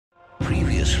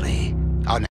closely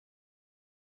on...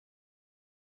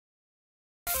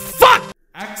 Fuck!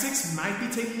 Act 6 might be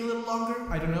taking a little longer,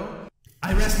 I don't know.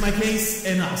 I rest my case,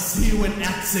 and I'll see you when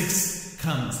Act 6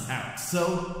 comes out.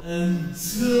 So,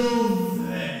 until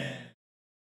then...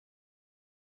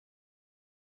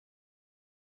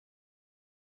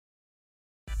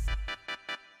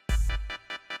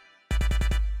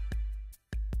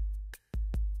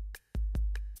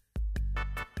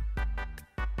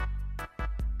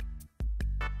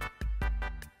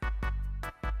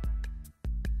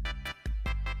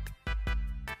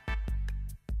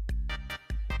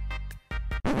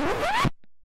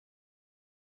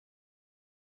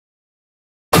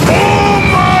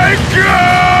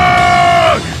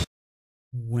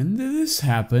 When did this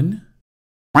happen?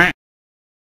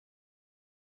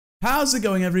 How's it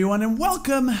going, everyone, and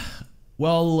welcome,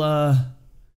 welcome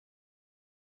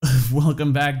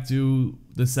back to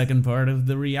the second part of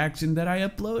the reaction that I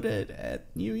uploaded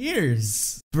at New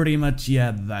Year's. Pretty much,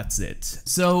 yeah, that's it.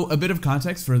 So, a bit of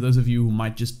context for those of you who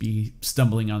might just be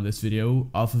stumbling on this video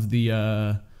off of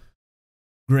the,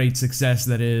 great success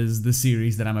that is the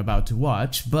series that I'm about to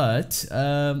watch, but,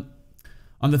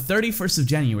 on the 31st of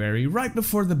January, right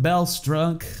before the bell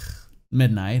struck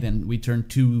midnight and we turned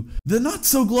to the not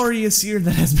so glorious year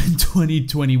that has been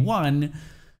 2021,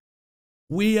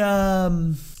 we,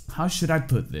 how should I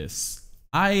put this?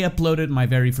 I uploaded my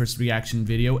very first reaction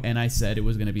video and I said it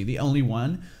was going to be the only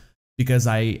one because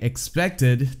I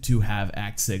expected to have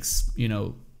Act 6, you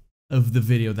know, of the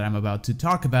video that I'm about to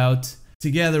talk about,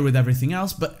 together with everything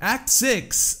else, but Act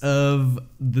 6 of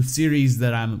the series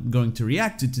that I'm going to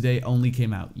react to today only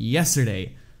came out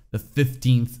yesterday, the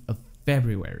 15th of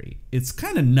February. It's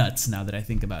kind of nuts now that I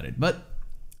think about it, but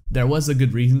there was a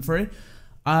good reason for it.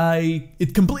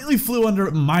 It completely flew under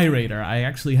my radar. I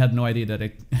actually had no idea that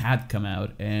it had come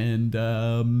out, and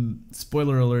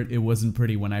spoiler alert, it wasn't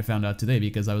pretty when I found out today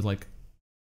because I was like,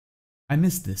 I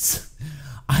missed this.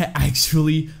 I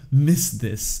actually missed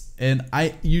this, and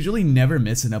I usually never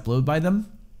miss an upload by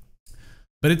them,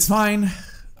 but it's fine.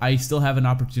 I still have an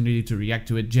opportunity to react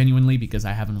to it genuinely because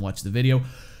I haven't watched the video.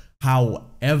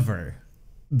 However,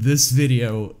 this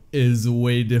video is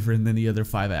way different than the other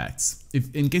 5 acts.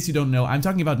 In case you don't know, I'm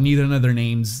talking about Neither Another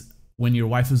Names, When Your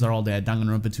Waifus Are All Dead,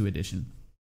 Danganronpa 2 edition.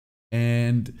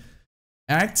 And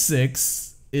Act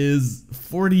 6 is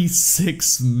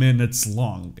 46 minutes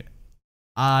long.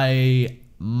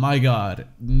 My god,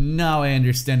 now I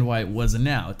understand why it wasn't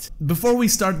out. Before we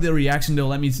start the reaction though,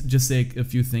 let me just say a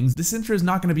few things. This intro is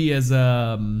not going to be as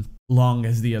long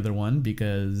as the other one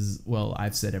because, well,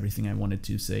 I've said everything I wanted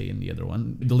to say in the other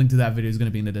one. The link to that video is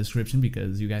going to be in the description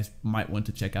because you guys might want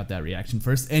to check out that reaction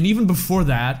first. And even before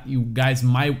that, you guys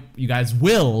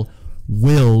will,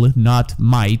 not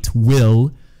might,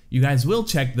 will. You guys will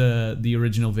check the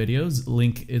original videos.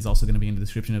 Link is also going to be in the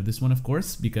description of this one, of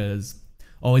course, because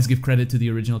always give credit to the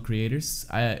original creators.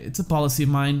 It's a policy of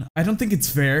mine. I don't think it's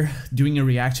fair doing a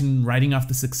reaction, writing off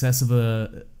the success of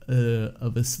a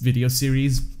video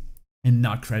series and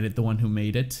not credit the one who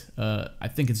made it. I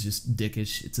think it's just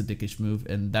dickish. It's a dickish move,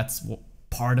 and that's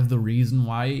part of the reason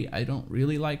why I don't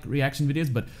really like reaction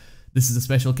videos, but this is a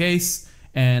special case,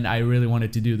 and I really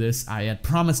wanted to do this. I had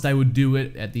promised I would do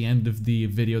it at the end of the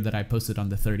video that I posted on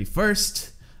the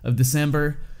 31st of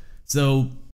December,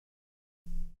 so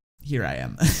here I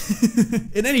am.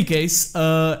 In any case,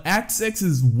 Act 6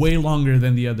 is way longer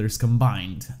than the others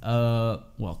combined.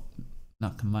 Well,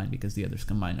 not combined because the others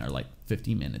combined are like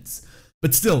 50 minutes.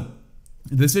 But still,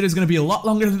 this video is going to be a lot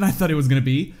longer than I thought it was going to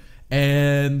be.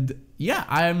 And yeah,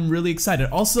 I'm really excited.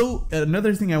 Also,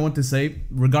 another thing I want to say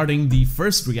regarding the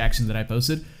first reaction that I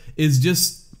posted is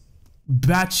just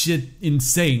batshit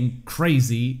insane,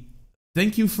 crazy.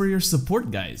 Thank you for your support,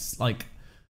 guys. Like,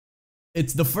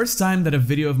 it's the first time that a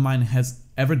video of mine has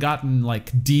ever gotten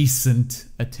like decent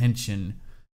attention.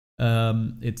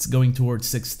 It's going towards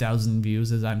 6,000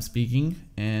 views as I'm speaking,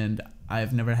 and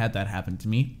I've never had that happen to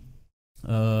me.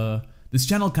 This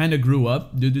channel kind of grew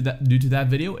up due to that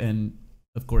video, and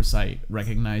of course I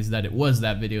recognize that it was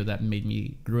that video that made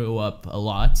me grow up a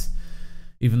lot,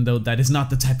 even though that is not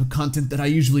the type of content that I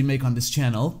usually make on this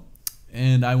channel.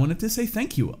 And I wanted to say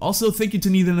thank you. Also, thank you to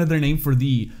Neither Another Name for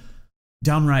the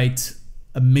downright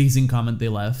amazing comment they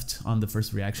left on the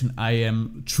first reaction. I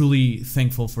am truly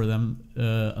thankful for them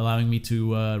allowing me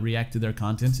to react to their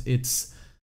content. It's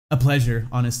a pleasure,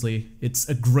 honestly. It's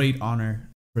a great honor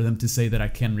for them to say that I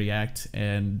can react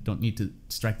and don't need to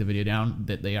strike the video down,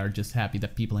 that they are just happy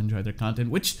that people enjoy their content,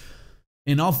 which,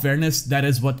 in all fairness, that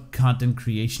is what content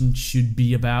creation should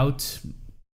be about.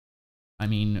 I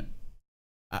mean,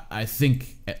 I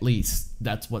think at least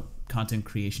that's what content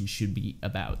creation should be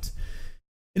about.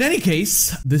 In any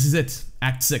case, this is it.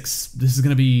 Act 6. This is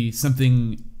gonna be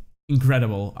something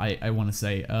incredible, I want to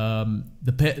say.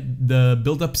 The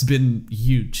build-up's been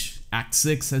huge. Act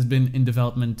 6 has been in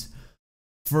development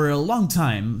for a long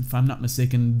time. If I'm not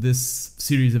mistaken, this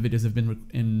series of videos have been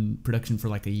in production for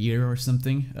like a year or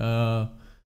something.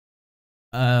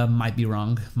 Might be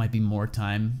wrong. Might be more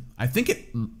time. I think it...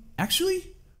 Actually...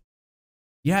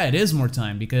 Yeah, it is more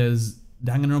time because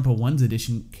Danganronpa 1's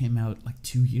edition came out like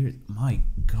 2 years. My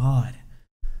god.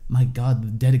 My god, the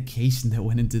dedication that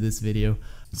went into this video.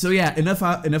 So yeah, enough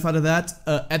out of that.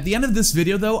 At the end of this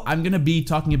video though, I'm gonna be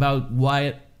talking about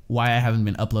why I haven't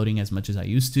been uploading as much as I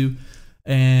used to.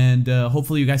 And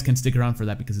hopefully you guys can stick around for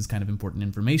that because it's kind of important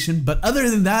information. But other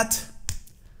than that,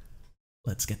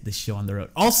 let's get this show on the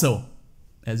road. Also,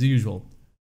 as usual,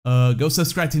 go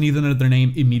subscribe to Neither Nor Their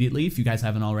Name immediately if you guys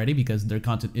haven't already, because their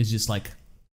content is just like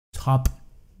top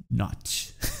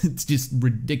notch. It's just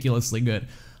ridiculously good.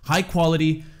 High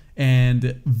quality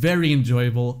and very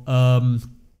enjoyable.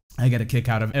 I get a kick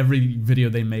out of every video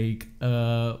they make.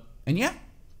 And yeah,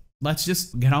 let's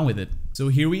just get on with it. So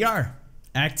here we are,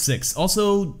 Act 6.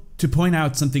 Also, to point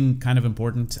out something kind of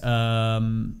important, I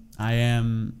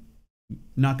am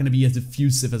not going to be as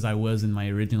effusive as I was in my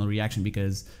original reaction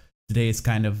because today is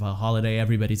kind of a holiday,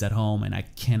 everybody's at home, and I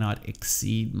cannot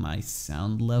exceed my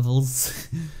sound levels.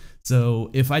 So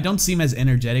if I don't seem as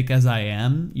energetic as I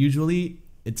am usually,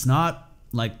 it's not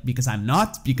like because I'm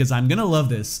not, because I'm gonna love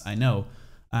this, I know.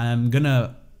 I'm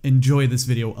gonna enjoy this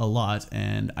video a lot,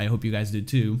 and I hope you guys do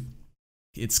too.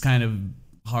 It's kind of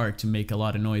hard to make a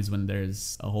lot of noise when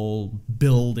there's a whole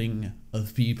building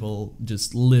of people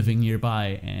just living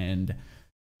nearby, and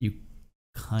you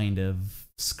kind of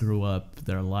screw up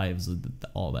their lives with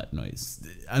all that noise.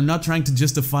 I'm not trying to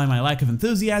justify my lack of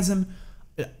enthusiasm.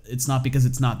 It's not because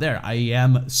it's not there. I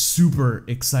am super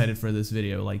excited for this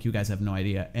video, like you guys have no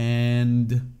idea.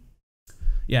 And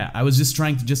yeah, I was just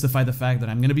trying to justify the fact that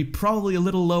I'm gonna be probably a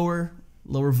little lower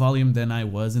volume than I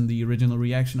was in the original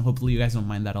reaction. Hopefully you guys don't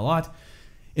mind that a lot.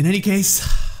 In any case,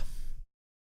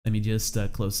 let me just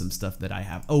close some stuff that I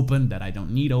have open that I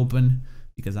don't need open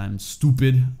because I'm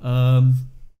stupid.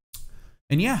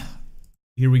 And yeah,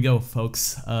 here we go,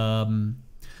 folks.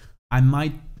 I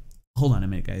might... Hold on a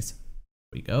minute, guys.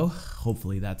 There we go.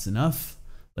 Hopefully that's enough.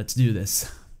 Let's do this.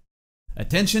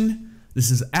 Attention, this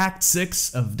is Act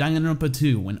 6 of Danganronpa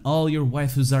 2, When All Your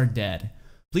Waifus Are Dead.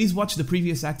 Please watch the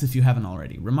previous act if you haven't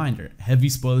already. Reminder, heavy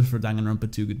spoilers for Danganronpa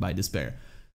 2 Goodbye Despair.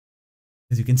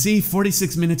 As you can see,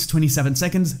 46 minutes, 27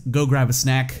 seconds. Go grab a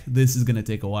snack. This is gonna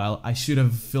take a while. I should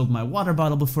have filled my water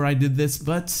bottle before I did this,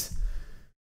 but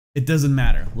it doesn't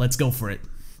matter. Let's go for it.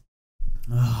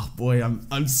 Oh boy,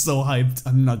 I'm so hyped.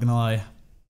 I'm not gonna lie.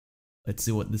 Let's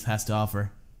see what this has to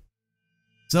offer.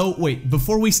 So wait,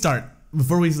 before we start,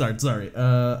 sorry.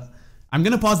 I'm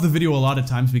gonna pause the video a lot of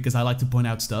times because I like to point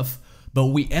out stuff. But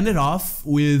we ended off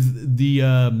with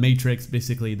the Matrix,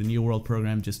 basically the New World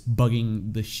program, just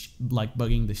bugging the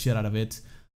shit out of it.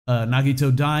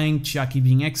 Nagito dying, Chiaki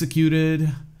being executed,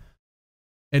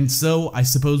 and so I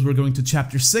suppose we're going to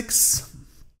Chapter 6.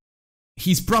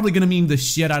 He's probably gonna meme the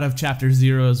shit out of Chapter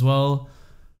 0 as well.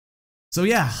 So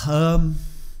yeah,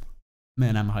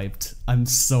 man, I'm hyped. I'm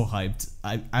so hyped.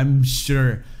 I'm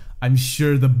sure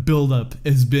the build-up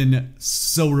has been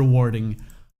so rewarding.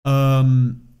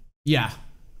 Yeah,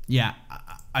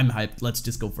 I'm hyped. Let's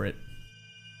just go for it.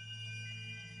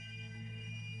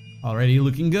 Already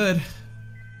looking good.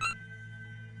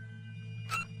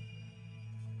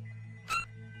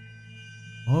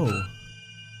 Oh.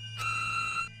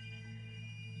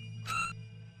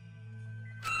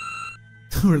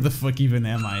 Where the fuck even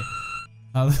am I?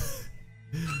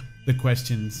 The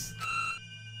questions.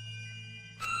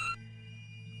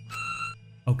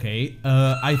 Okay,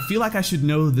 I feel like I should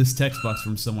know this text box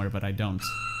from somewhere, but I don't.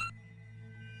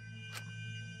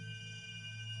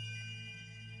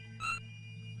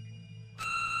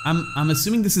 I'm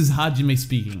assuming this is Hajime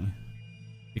speaking,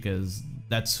 because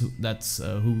that's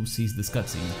who sees this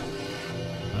cutscene.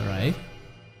 All right,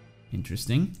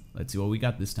 interesting. Let's see what we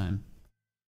got this time.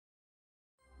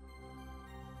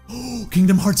 Oh,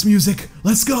 Kingdom Hearts music.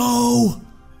 Let's go.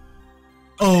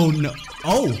 Oh no.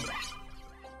 Oh.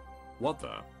 What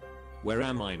the? Where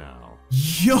am I now?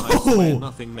 Yo! I swear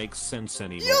nothing makes sense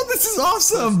anymore. Yo, this is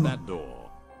awesome! First that door,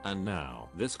 and now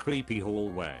this creepy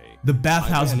hallway. The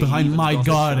bathhouse behind my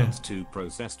god. I to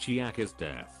process Chiaka's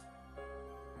death.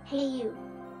 Hey you,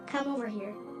 come over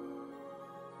here.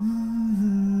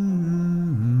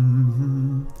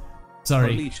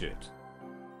 Sorry. Holy shit.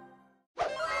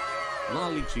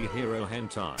 Lalichi Hero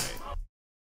Hentai.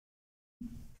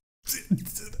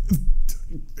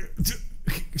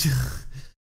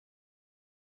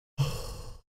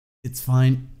 It's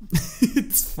fine.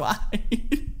 It's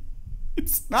fine.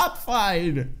 It's not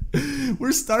fine.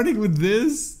 We're starting with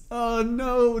this. Oh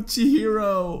no,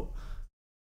 Chihiro.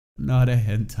 Not a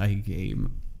hentai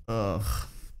game. Ugh.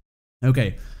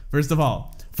 Okay, first of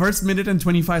all, first minute and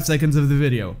 25 seconds of the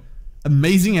video.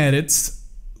 Amazing edits.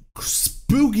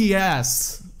 Spooky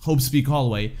ass Hope Speak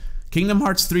Hallway. Kingdom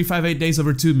Hearts 358 Days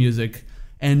Over 2 music.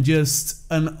 And just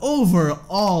an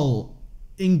overall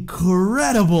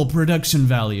incredible production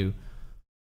value.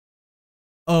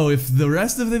 Oh, if the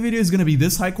rest of the video is gonna be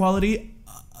this high quality,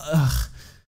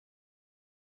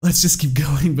 let's just keep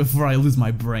going before I lose my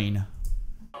brain.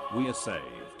 We are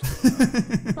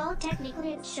saved. Well,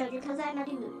 technically it should because I'm a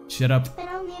dude. Shut up. But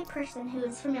only a person who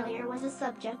is familiar with the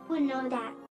subject would know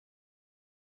that.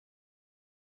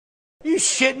 You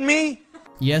shitting me? But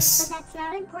Yes. that's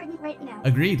not important right now.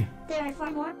 Agreed. There are far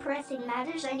more pressing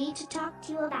matters I need to talk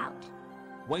to you about.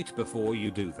 Wait, before you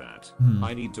do that,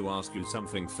 I need to ask you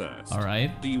something first.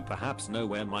 Alright. Do you perhaps know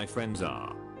where my friends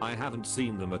are? I haven't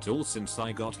seen them at all since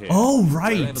I got here. Oh,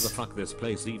 right. Wherever the fuck this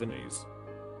place even is.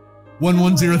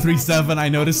 11037, I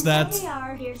noticed that. They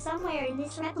are here somewhere in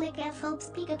this replica of Hope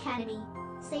Speak Academy,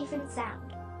 safe and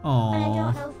sound. But I don't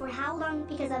Aww. know for how long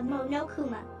because of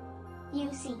Monokuma.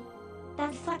 You see,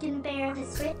 that fucking bear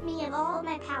has stripped me of all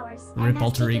my powers Rip and has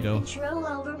alter taken ego. control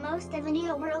over most of the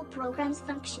Neo World program's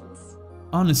functions.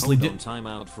 Honestly, Hold on, time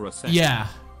out for a second. yeah.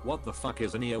 What the fuck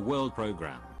is a Neo World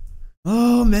program?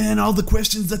 Oh man, all the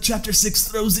questions that Chapter 6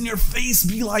 throws in your face,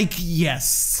 be like,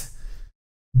 yes.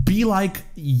 Be like,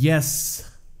 yes.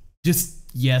 Just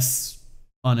yes.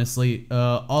 Honestly,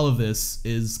 all of this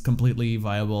is completely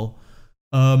viable.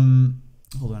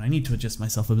 Hold on, I need to adjust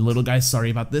myself a little, guys. Sorry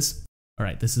about this.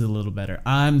 Alright, this is a little better.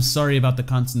 I'm sorry about the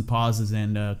constant pauses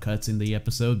and cuts in the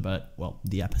episode, but, well,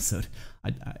 the episode.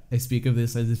 I speak of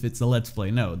this as if it's a Let's Play.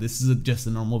 No, this is just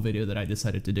a normal video that I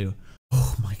decided to do.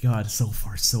 Oh my god, so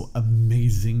far so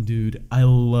amazing, dude. I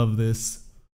love this.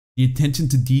 The attention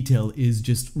to detail is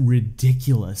just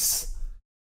ridiculous.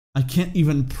 I can't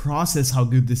even process how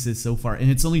good this is so far, and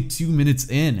it's only 2 minutes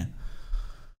in.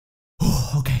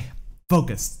 Oh, okay,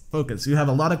 focus, focus. You have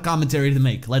a lot of commentary to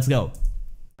make. Let's go.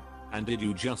 And did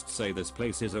you just say this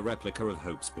place is a replica of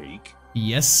Hope Speak?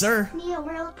 Yes, sir. Neo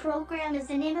World Program is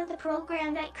the name of the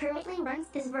program that currently runs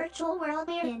this virtual world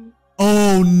we're in.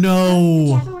 Oh The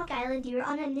no. Jabberwock Island you're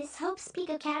on and this Hope Speak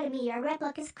Academy are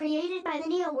replicas created by the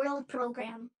Neo World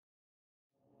Program.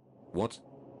 What?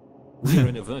 We're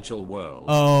in a virtual world.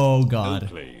 Oh Oh, god.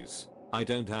 please. I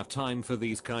don't have time for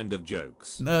these kind of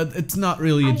jokes. It's not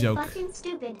really a I'm joke. fucking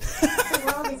stupid. The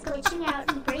world is glitching out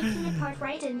and breaking apart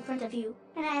right in front of you,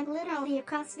 and I am literally a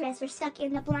crossdresser stuck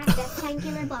in a black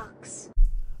rectangular box.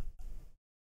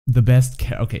 The best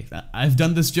okay, I've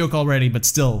done this joke already, but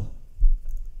still.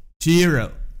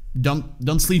 Chihiro,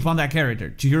 don't sleep on that character.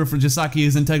 Chihiro Fujisaki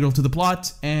is integral to the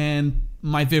plot and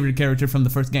my favorite character from the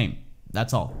first game.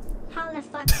 That's all. How the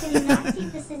fuck can you not see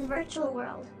this is virtual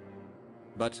world?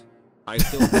 But I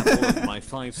still have all of my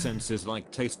 5 senses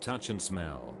like taste, touch, and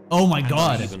smell. Oh my And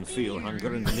god. I even feel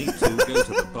hunger and need to go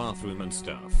to the bathroom and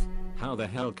stuff. How the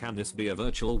hell can this be a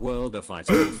virtual world if I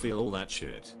still feel all that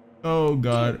shit? Oh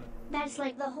god. That's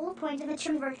like the whole point of the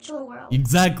term virtual world.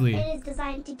 Exactly. It is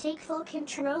designed to take full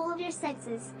control of your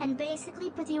senses and basically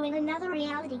put you in another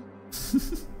reality.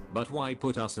 But why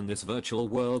put us in this virtual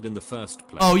world in the first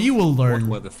place? Oh, you will What learn.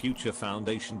 were the future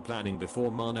Foundation planning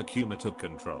before Monokuma took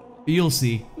control? You'll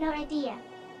see. No idea.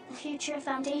 The Future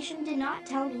Foundation did not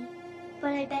tell me.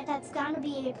 But I bet that's gonna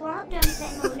be a plot dump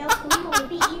that Monokuma would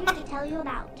be eager to tell you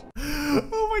about.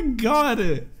 Oh my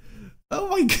god. Oh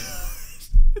my god.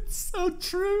 It's so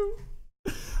true.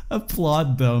 A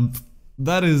plot dump.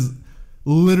 That is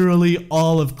literally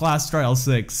all of Class Trial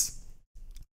 6.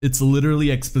 It's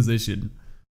literally exposition.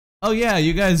 Oh yeah,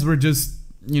 you guys were just,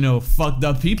 you know, fucked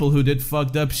up people who did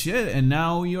fucked up shit, and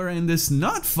now you're in this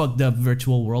not fucked up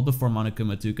virtual world before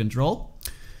Monokuma 2 control.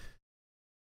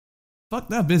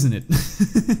 Fucked up, isn't it?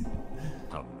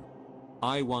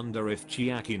 I wonder if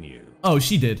Chiaki knew. Oh,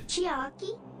 she did.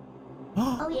 Chiaki?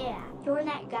 Oh yeah, you're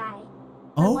that guy.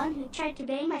 The Oh? one who tried to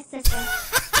bang my sister,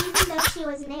 even though she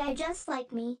was an AI just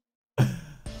like me.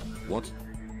 What?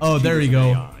 Oh, She there was you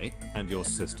an go. AI, and your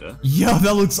sister? Yo,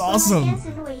 that looks Well, I awesome. guess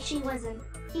in a way she wasn't.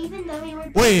 Even though we were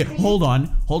just Wait, pretty- hold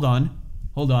on.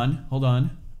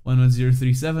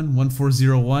 11037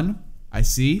 1401. I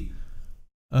see.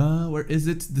 Where is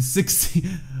it? The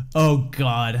 16th. Oh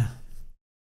god.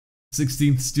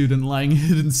 16th student lying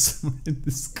hidden somewhere in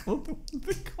this called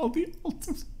they call the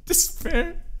ultimate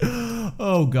despair.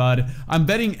 Oh god. I'm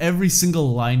betting every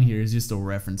single line here is just a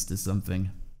reference to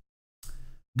something.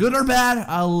 Good or bad,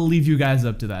 I'll leave you guys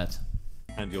up to that.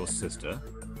 And your sister?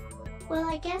 Well,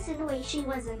 I guess in a way she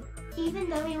wasn't. Even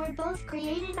though we were both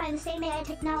created by the same AI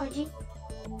technology,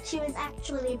 she was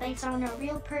actually based on a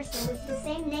real person with the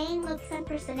same name, looks, and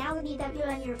personality that you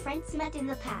and your friends met in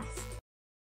the past.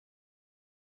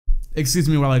 Excuse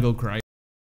me while I go cry.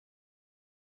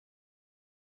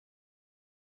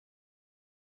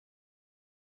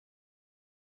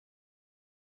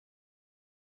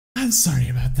 I'm sorry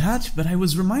about that, but I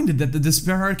was reminded that the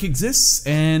despair arc exists,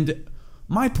 and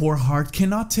my poor heart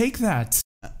cannot take that.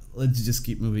 Let's just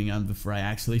keep moving on before I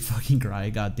actually fucking cry,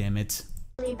 god damn it.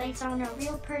 Based on a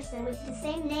real person with the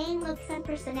same name, looks, and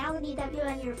personality that you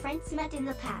and your friends met in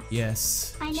the past.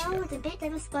 Yes. I know it's a bit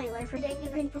of a spoiler for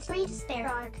Danganronpa's free despair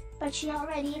arc, but she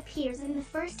already appears in the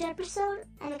first episode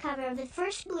and the cover of the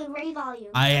first Blu-ray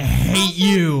volume. I hate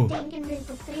you!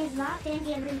 Danganronpa 3 is not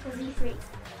Danganronpa V3.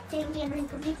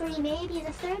 Danganronpa V3 may be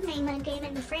the third mainline game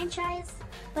in the franchise,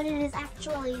 but it is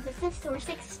actually the fifth or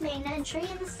sixth main entry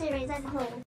in the series as a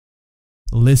whole.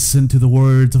 Listen to the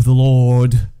words of the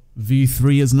Lord.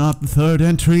 V3 is not the third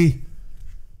entry.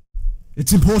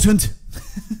 It's important.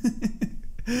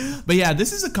 But yeah,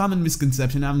 this is a common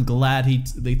misconception. I'm glad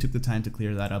they took the time to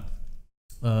clear that up.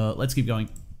 Let's keep going.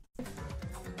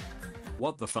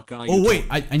 What the fuck are you? Oh wait,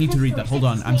 I need to read that. Hold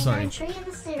on, I'm sorry.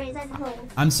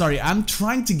 I'm sorry, I'm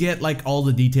trying to get like all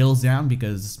the details down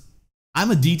because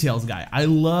I'm a details guy. I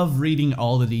love reading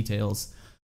all the details.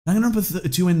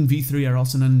 Danganronpa 2 and V3 are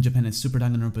also known in Japan as Super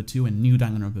Danganronpa 2 and New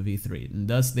Danganronpa V3, and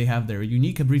thus they have their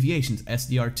unique abbreviations,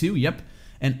 SDR2, yep,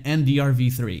 and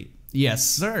NDRV3. Yes,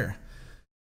 sir!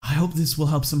 I hope this will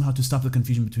help somehow to stop the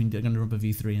confusion between Danganronpa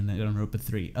V3 and Danganronpa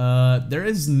 3. There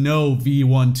is no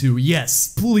V12.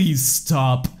 Yes, please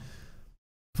stop.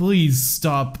 Please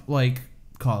stop, like,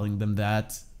 calling them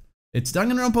that. It's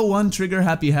Danganronpa 1, Trigger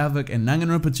Happy Havoc, and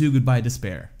Danganronpa 2, Goodbye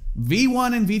Despair.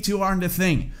 V1 and V2 aren't a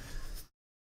thing.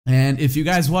 And if you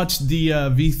guys watched the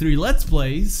V3 Let's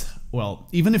Plays, well,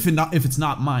 even if it's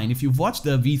not mine, if you've watched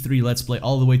the V3 Let's Play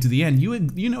all the way to the end,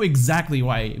 you know exactly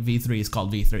why V3 is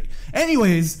called V3.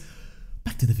 Anyways,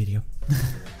 back to the video.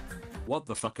 What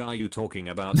the fuck are you talking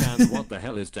about, and what the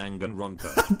hell is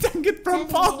Danganronpa?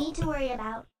 Danganronpa! Nothing you need to worry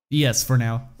about. Yes, for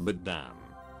now. But damn,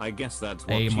 I guess that's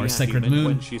what A more Chiaki sacred meant moon.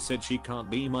 when she said she can't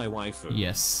be my waifu.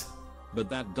 Yes. But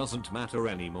that doesn't matter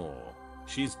anymore.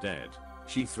 She's dead.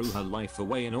 She threw her life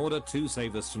away in order to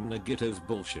save us from Nagito's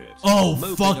bullshit. Oh,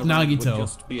 Moping fuck around Nagito. would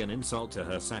just be an insult to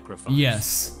her sacrifice.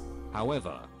 Yes.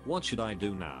 However, what should I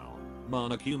do now?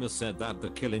 Monokuma said that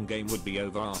the killing game would be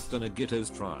over after Nagito's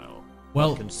trial. Well,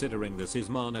 but considering this is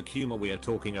Monokuma we are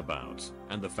talking about,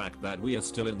 and the fact that we are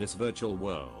still in this virtual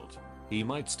world, he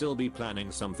might still be planning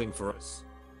something for us.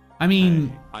 I mean...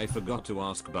 Hey, I forgot to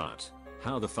ask, but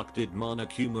how the fuck did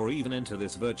Monokuma even enter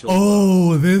this virtual world?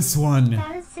 Oh, this one.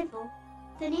 That is simple.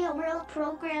 The Neo World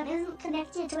program isn't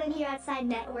connected to any outside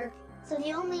network, so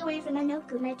the only way for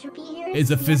Monokuma to be here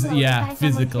is a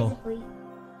physical.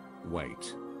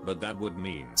 Wait, but that would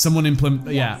mean someone implement,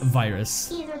 yes. Yeah,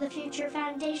 virus. Either the Future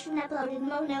Foundation uploaded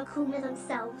Monokuma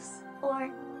themselves, or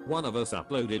one of us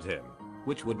uploaded him,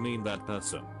 which would mean that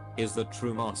person is the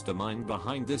true mastermind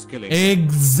behind this killing.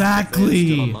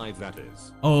 Exactly. Still alive, that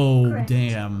is. Oh, correct.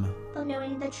 damn. But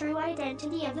knowing the true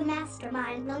identity of the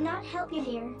mastermind will not help you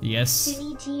here. Yes. You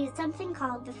need to use something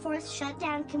called the Force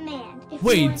Shutdown Command if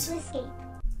Wait. you want to escape.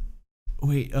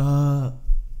 Wait, I'm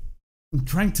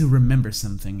trying to remember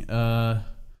something. Trying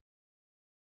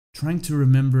to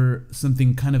remember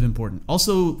something kind of important.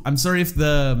 Also, I'm sorry if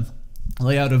the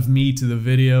layout of me to the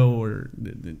video or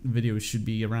the video should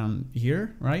be around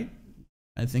here, right?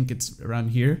 I think it's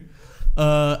around here.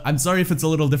 I'm sorry if it's a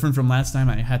little different from last time.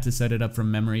 I had to set it up from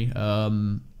memory.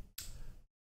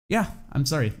 Yeah, I'm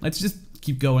sorry. Let's just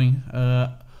keep going.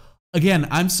 Again,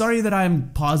 I'm sorry that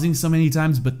I'm pausing so many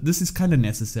times, but this is kind of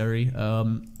necessary.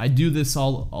 I do this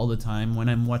all the time when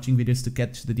I'm watching videos to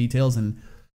catch the details, and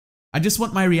I just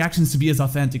want my reactions to be as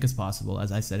authentic as possible,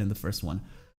 as I said in the first one.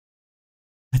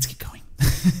 Let's keep going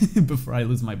before I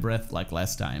lose my breath like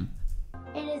last time.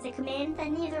 It is a command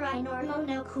that neither I nor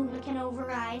Monokuma can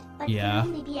override, but Yeah.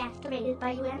 can only be activated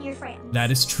by you and your friends. That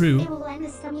is true. It will end the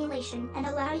simulation and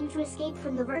allow you to escape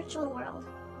from the virtual world.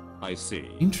 I see.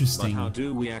 Interesting. But how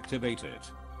do we activate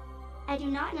it? I do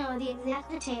not know the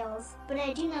exact details, but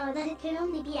I do know that it can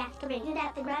only be activated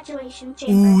at the graduation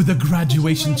chamber. Ooh, the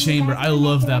graduation which is where chamber. you I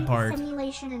love that end the part.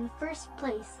 Simulation in the first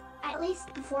place, at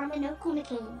least before Monokuma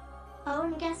came. Oh,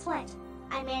 and guess what?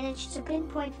 I managed to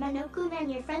pinpoint Monokuma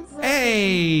and your friends' location,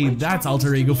 Hey, which that's happens alter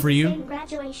to be ego the for you. same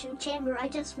graduation chamber I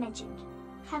just mentioned.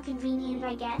 How convenient,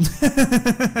 I guess.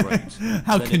 Great.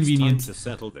 How Then convenient. It's time to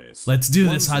settle this. Let's do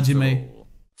this, Once and for Hajime. all,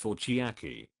 for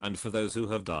Chiaki, and for those who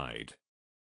have died.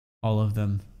 All of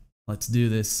them. Let's do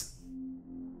this.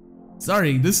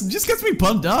 Sorry, this just gets me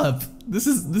pumped up. This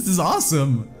is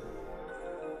awesome.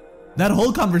 That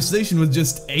whole conversation was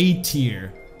just A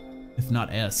tier, if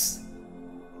not S.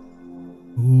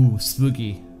 Ooh,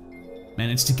 spooky.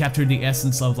 Managed to capture the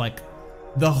essence of like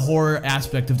the horror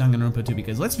aspect of Danganronpa 2,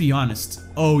 because let's be honest.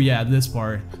 Oh yeah, this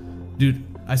part. Dude,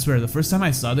 I swear, the first time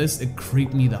I saw this, it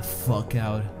creeped me the fuck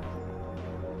out.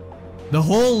 The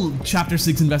whole Chapter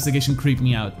 6 investigation creeped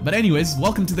me out. But anyways,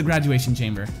 welcome to the graduation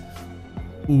chamber.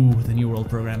 Ooh, the New World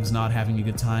program is not having a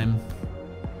good time.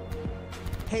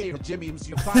 Hey, Jimmy's,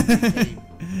 you finally came.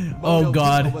 Oh Mono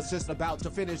God. Timo was just about to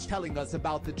finish telling us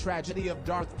about the tragedy of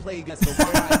Darth Plagueis, the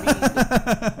word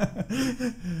I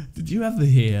mean. Did you ever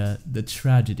hear the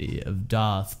tragedy of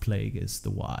Darth Plagueis the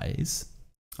Wise?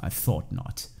 I thought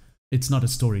not. It's not a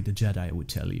story the Jedi would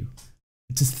tell you.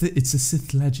 It's a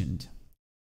Sith legend.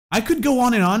 I could go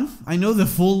on and on. I know the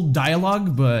full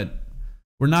dialogue, but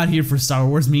we're not here for Star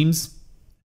Wars memes.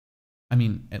 I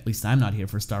mean, at least I'm not here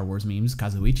for Star Wars memes.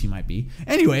 Kazuichi might be.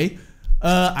 Anyway,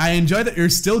 I enjoy that you're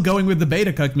still going with the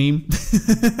beta cuck meme.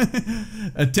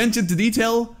 Attention to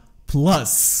detail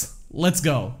plus. Let's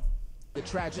go. The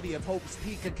tragedy of Hope's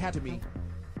Peak Academy.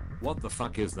 What the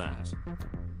fuck is that?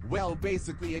 Well,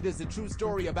 basically, it is a true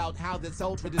story about how this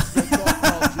ultra-discretion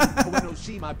called Junko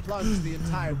Enoshima plunged the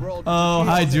entire world into Oh,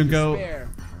 hi, chaos and Junko. despair.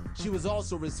 She was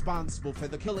also responsible for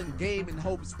the killing game in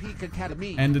Hope's Peak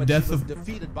Academy, And the but death she was of-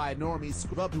 defeated by a normie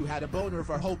scrub who had a boner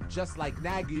for Hope, just like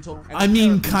Nagito. And I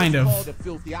mean, apparently kind was of. called a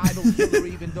filthy idol killer,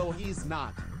 even though he's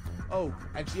not. Oh,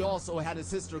 and she also had a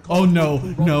sister called. Oh no,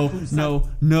 Roku no,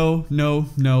 Roku-san.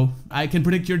 no. I can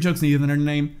predict your jokes, neither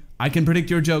name. I can predict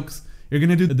your jokes. You're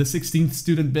gonna do the 16th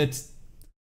student bit.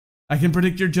 I can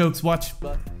predict your jokes, watch.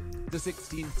 But the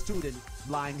 16th student,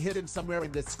 lying hidden somewhere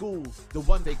in the school, the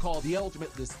one they call the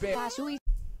ultimate despair.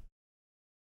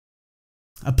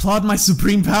 Applaud my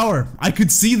supreme power. I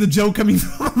could see the joke coming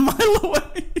from a mile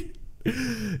away.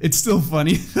 It's still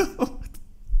funny though.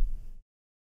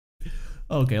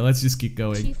 Okay, let's just keep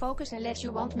going. She focus unless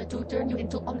you want me to turn you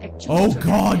into an actual Oh surgeon.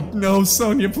 God, no,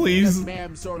 Sonia, Yes, please.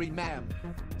 ma'am, sorry, ma'am.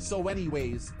 So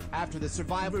anyways, after the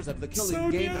survivors of the killing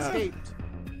Sonia. game escaped,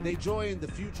 they joined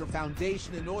the Future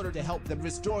Foundation in order to help them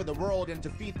restore the world and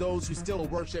defeat those who still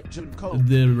worship Junko.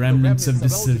 The remnants of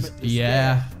the ultimate Sith. despair.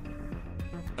 Yeah.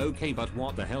 Okay, but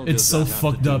what the hell It's does so that have to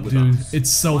fucked do up, with dude. us?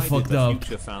 It's so Why fucked did the up.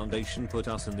 Future Foundation put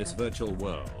us in this virtual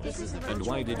world? This is the And virtual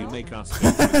why did you world? make us go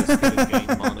through this killing game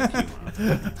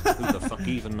Monokuma? Who the fuck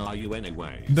even are you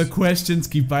anyways? The questions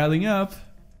keep piling up.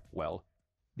 Well,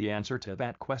 the answer to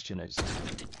that question is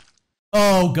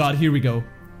Oh God, here we go.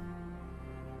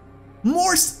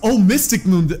 More. Oh, Mystic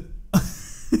Moon.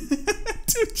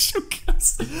 Dude,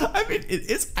 Shukas. I mean,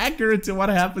 it is accurate to what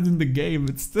happens in the game.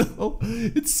 It's still,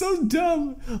 it's so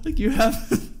dumb. Like you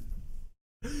have.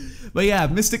 But yeah,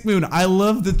 Mystic Moon. I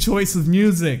love the choice of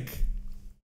music.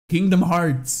 Kingdom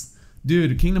Hearts.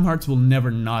 Dude, Kingdom Hearts will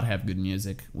never not have good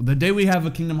music. The day we have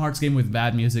a Kingdom Hearts game with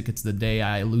bad music, it's the day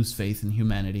I lose faith in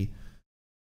humanity.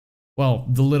 Well,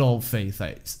 the little faith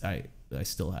I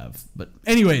still have. But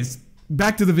anyways,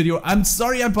 back to the video. I'm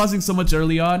sorry I'm pausing so much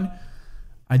early on.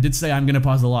 I did say I'm gonna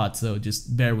pause a lot, so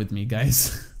just bear with me,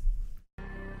 guys.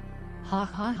 Ha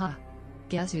ha ha.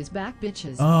 Guess who's back,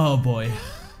 bitches? Oh boy.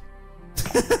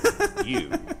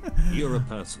 You're a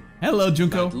person. Hello, That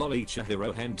Junko. lolly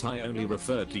Chihiro hentai only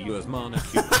referred to you as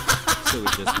Monokuma. So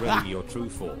is this really your true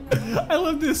form? I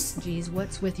love this. Geez,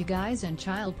 what's with you guys and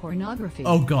child pornography?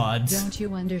 Oh God. Don't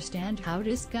you understand how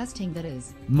disgusting that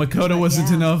is? Makoto But wasn't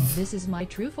yeah, enough. This is my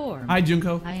true form. Hi,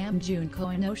 Junko. I am Junko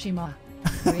Enoshima.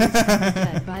 Raised and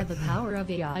fed by the power of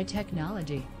AI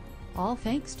technology. All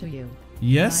thanks to you.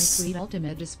 Yes. My sweet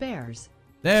ultimate despairs.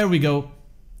 There we go.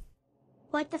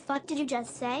 What the fuck did you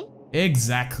just say?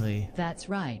 Exactly. That's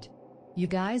right. You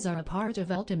guys are a part of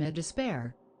Ultimate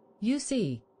Despair. You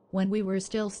see, when we were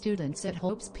still students at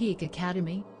Hope's Peak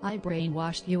Academy, I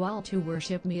brainwashed you all to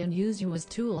worship me and use you as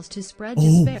tools to spread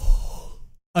despair.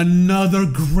 Another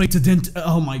great addent.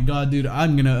 Oh my God, dude.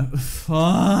 I'm gonna.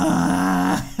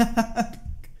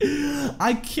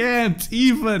 I can't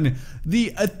even.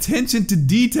 The attention to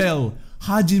detail.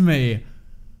 Hajime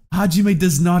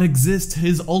does not exist.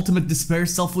 His ultimate despair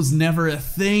self was never a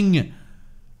thing.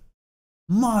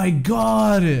 My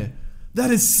God.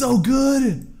 That is so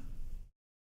good.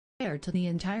 To the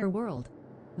entire world.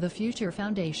 The Future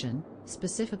Foundation,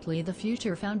 specifically the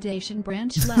Future Foundation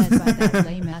branch led by that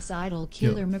lame-ass idol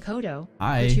killer Makoto,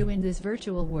 put you in this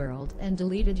virtual world and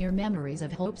deleted your memories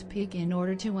of Hope's Peak in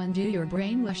order to undo your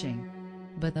brainwashing.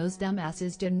 But those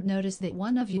dumbasses didn't notice that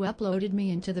one of you uploaded me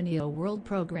into the Neo World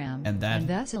program, And that-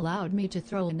 thus allowed me to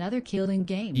throw another killing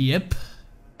game. Yep.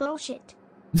 Bullshit.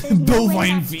 There's no way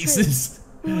Bovine that's true. feces.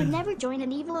 We would never join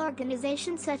an evil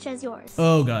organization such as yours.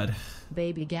 Oh god.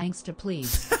 Baby gangsta,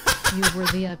 please. You were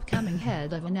the upcoming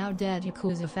head of a now dead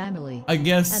Yakuza family. I And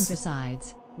guess.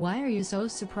 besides, why are you so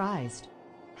surprised?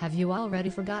 Have you already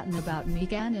forgotten about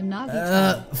Mikan and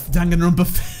Nagito? Danganronpa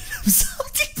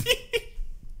salty me.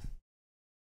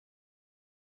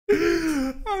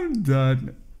 I'm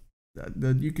done.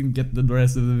 You can get the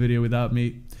rest of the video without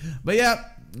me. But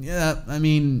yeah, I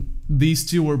mean, these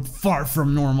two were far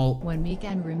from normal. When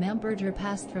Mikan remembered her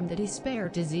past from the despair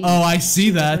disease, Oh, I see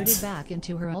that. reverted back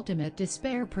into her ultimate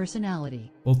despair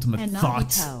personality. Ultimate And thought.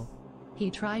 Nagito, he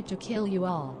tried to kill you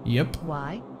all. Yep.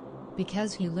 Why?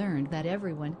 Because he learned that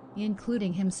everyone,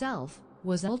 including himself,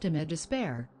 was ultimate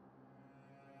despair.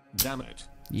 Damn it.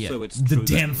 Yeah. So it's The true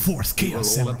damn that fourth we're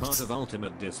Chaos all a Emerald. part of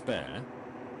ultimate despair.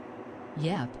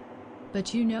 Yep.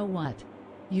 But you know what?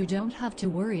 You don't have to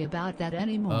worry about that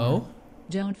anymore. Oh?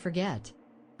 Don't forget.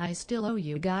 I still owe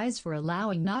you guys for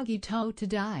allowing Nagito to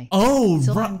die. Oh,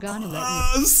 So right. I'm gonna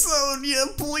let you- Sonia,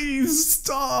 please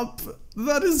stop.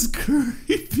 That is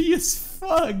creepy as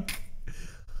fuck.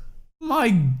 My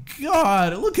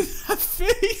god, look at that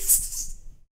face.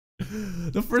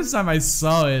 The first time I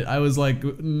saw it, I was like,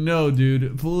 no,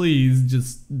 dude, please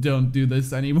just don't do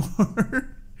this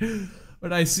anymore.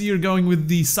 But I see you're going with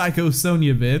the Psycho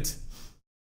Sonia bit.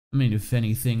 I mean, if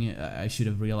anything, I should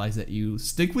have realized that you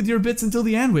stick with your bits until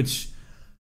the end, which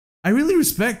I really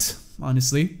respect,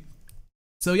 honestly.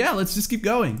 So yeah, let's just keep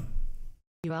going.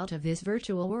 You out of this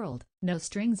virtual world, no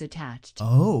strings attached.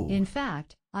 Oh. In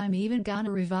fact, I'm even gonna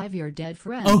revive your dead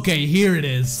friend. Okay, here it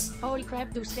is. Holy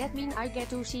crap, does that mean I get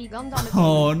to see Gundam again?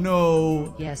 Oh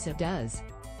no. Yes, it does.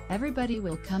 Everybody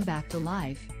will come back to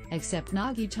life, except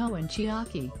Nagito and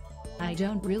Chiaki. I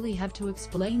don't really have to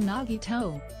explain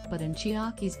Nagito, but in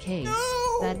Chiaki's case,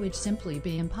 that would simply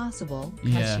be impossible,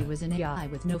 because Yeah. she was an AI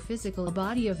with no physical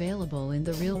body available in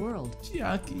the real world.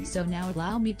 Chiaki. So now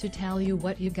allow me to tell you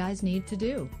what you guys need to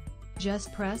do.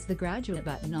 Just press the graduate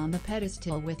button on the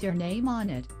pedestal with your name on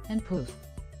it, and poof.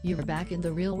 You're back in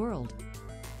the real world.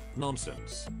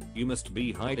 Nonsense. You must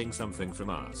be hiding something from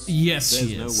us. Yes, There's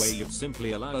she no is. way you'd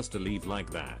simply allow us to leave like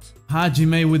that.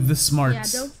 Hajime with the Yeah,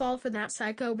 smarts. don't fall for that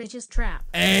psycho bitch's trap.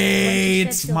 Hey, When she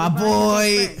it's said she'll my revive her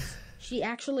boy. best friends, she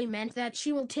actually meant that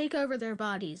she will take over their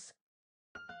bodies.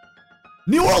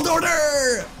 New World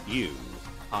Order! You.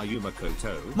 Are you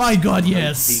Makoto? My god,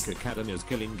 yes. Peak Academy's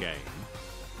killing game.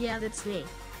 Yeah, that's me.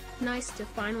 Nice to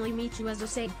finally meet you as a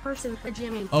sane person,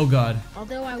 Hajime. Oh god.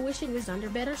 Although I wish it was under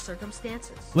better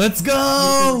circumstances. Let's You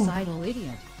go! suicidal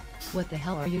idiot. What the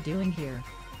hell are you doing here?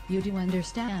 You do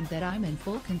understand that I'm in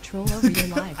full control over your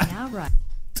life now, right?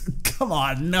 Come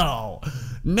on, no.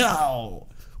 No.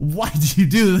 Why do you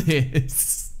do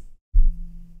this?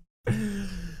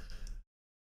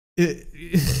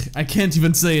 I can't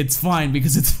even say it's fine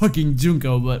because it's fucking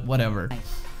Junko, but whatever.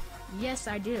 Yes,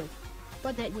 I do.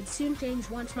 But that would soon change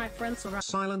once my friends arrive.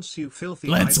 Silence, you filthy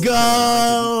Let's idle go!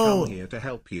 I didn't come here to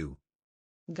help you.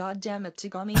 God damn it,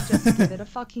 Tagami, just give it a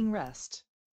fucking rest.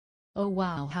 Oh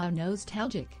wow, how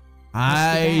nostalgic.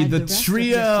 Hi, It's too bad the rest of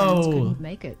your friends trio. couldn't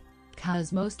make it,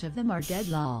 cause most of them are dead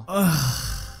lol.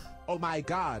 Oh my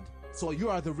god. So you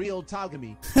are the real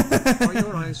Tagami. Are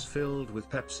your eyes filled with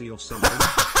Pepsi or something?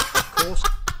 Of course.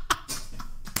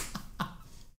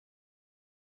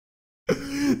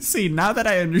 See, now that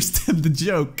I understand the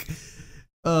joke,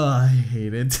 I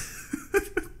hate it.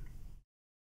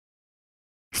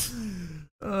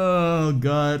 Oh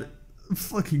god,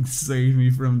 fucking save me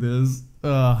from this.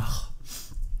 Ugh.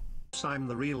 I'm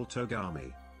the real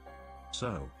Togami.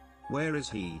 So, where is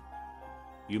he?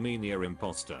 You mean you're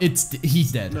imposter?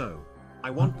 He's dead. No. I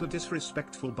want the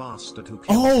disrespectful bastard who killed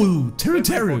Oh, Teru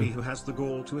Everybody Teru. who has the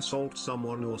gall to assault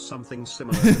someone or something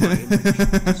similar to my image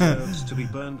deserves to be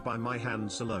burned by my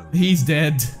hands alone. He's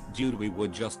dead. Dude, we were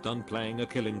just done playing a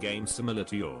killing game similar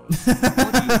to yours. What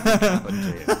do you think happened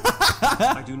here?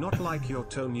 I do not like your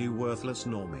tone, you worthless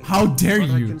normie. How dare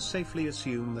but I you? can safely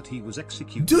assume that he was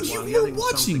executed Dude, while you were yelling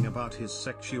watching. something about his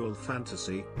sexual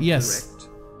fantasy. Yes. Correct?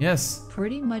 Yes.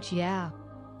 Pretty much, yeah.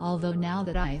 Although now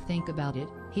that I think about it,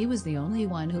 he was the only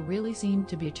one who really seemed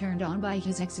to be turned on by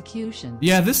his execution.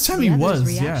 Yeah, this time The he others'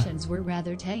 was, yeah. reactions were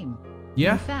rather tame.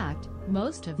 Yeah. In fact,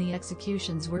 most of the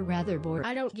executions were rather boring.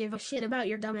 I don't give a shit about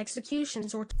your dumb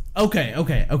executions or Okay.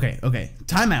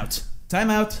 Time out.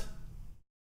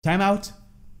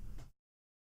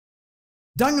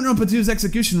 Danganronpa 2's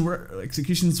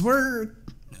executions were,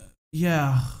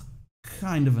 yeah,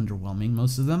 kind of underwhelming,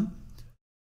 most of them.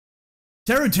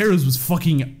 Teru's was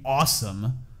fucking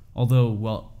awesome. Although,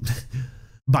 well,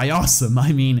 by awesome,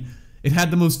 I mean, it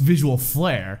had the most visual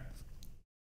flair.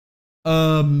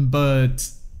 But,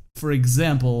 for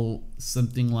example,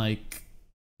 something like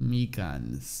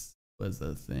Mikan's was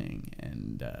a thing,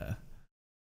 and,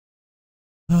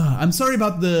 I'm sorry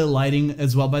about the lighting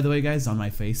as well, by the way, guys, on my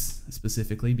face,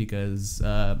 specifically, because,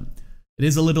 it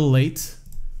is a little late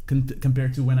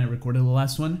compared to when I recorded the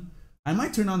last one. I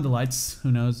might turn on the lights,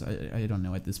 who knows, I don't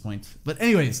know at this point. But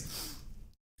anyways,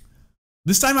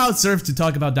 this time I would serve to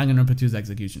talk about Danganronpa 2's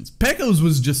executions. Pekko's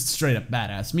was just straight up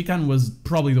badass. Mikan was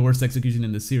probably the worst execution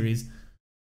in the series.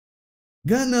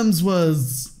 Gundam's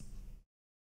was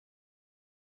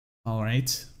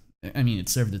alright. I mean, it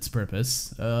served its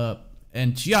purpose.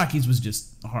 And Chiaki's was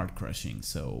just heart crushing,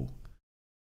 so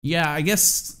yeah, I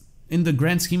guess in the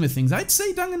grand scheme of things, I'd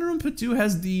say Danganronpa 2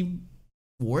 has the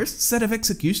worst set of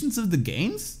executions of the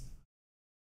games?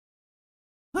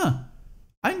 Huh.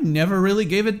 I never really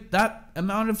gave it that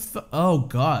amount of oh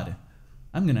god.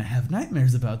 I'm gonna have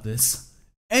nightmares about this.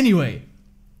 Anyway,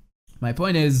 my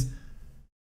point is,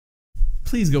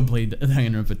 please go play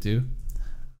Danganronpa 2.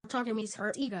 Takemi's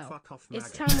hurt ego. Fuck off,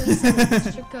 It's maggot. time we said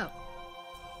this should go.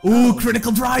 Ooh,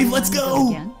 critical drive, You let's wanna go!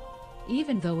 Again?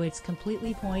 Even though it's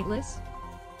completely pointless?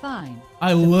 Fine. I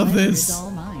The love pleasure this. is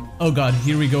all mine. Oh god,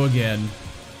 here we go again.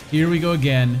 Here we go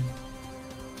again.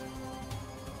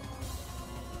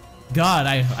 God,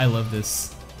 I love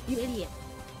this. You idiot.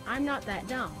 I'm not that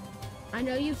dumb. I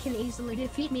know you can easily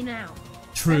defeat me now.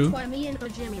 True. That's why me and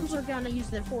Hajime are gonna use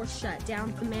the force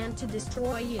shutdown command to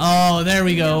destroy you. Oh, there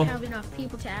we go. don't have enough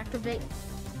people to activate.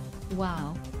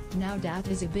 Wow. Now that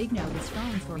is a big no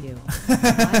response for you. Why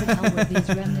the hell would these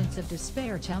remnants of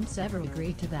despair chumps ever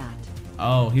agree to that?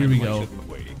 Oh, here we Why go. shouldn't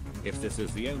we? If this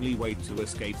is the only way to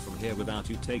escape from here without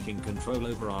you taking control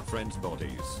over our friends'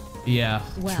 bodies. Yeah,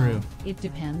 Well, true. it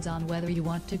depends on whether you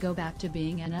want to go back to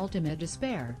being an ultimate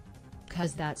despair.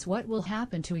 Cause that's what will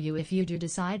happen to you if you do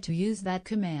decide to use that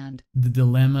command. The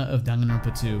dilemma of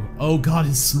Danganronpa 2. Oh god,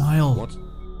 his smile. What?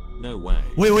 No way.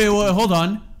 Wait, hold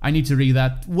on. I need to read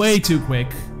that way too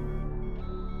quick.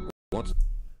 What?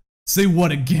 Say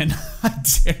what again? I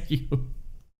dare you.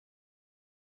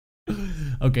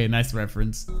 Okay, nice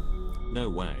reference. No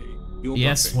way. You're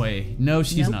Yes, bluffing. way. No,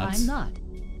 she's Nope, not. I'm not.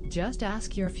 Just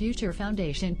ask your future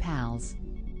Foundation pals.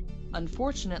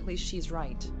 Unfortunately, she's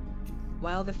right.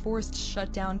 While the forced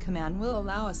shutdown command will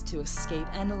allow us to escape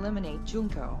and eliminate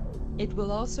Junko, it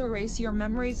will also erase your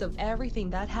memories of everything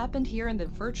that happened here in the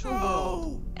virtual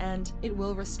world, and it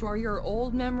will restore your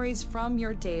old memories from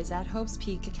your days at Hope's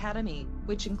Peak Academy,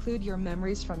 which include your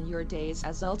memories from your days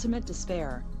as Ultimate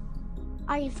Despair.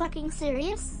 Are you fucking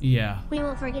serious? Yeah. We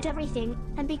will forget everything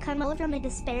and become ultimate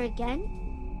despair again?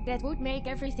 That would make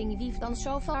everything we've done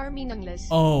so far meaningless.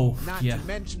 Oh, Not yeah. to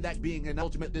mention that being an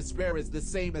ultimate despair is the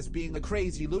same as being a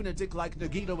crazy lunatic like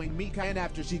Nagitoing Mikan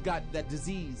after she got that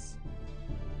disease.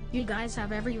 You guys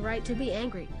have every right to be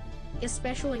angry.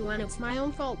 Especially when it's my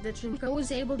own fault that Junko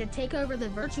was able to take over the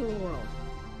virtual world.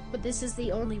 But this is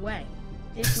the only way.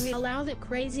 If we allow that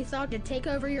crazy thought to take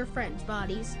over your friends'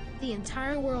 bodies, the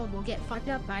entire world will get fucked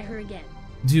up by her again.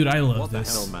 Dude, I love What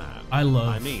this. the hell, man? I love.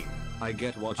 I mean, I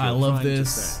get what you're I love trying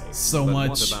this to say, so but much.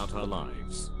 What about our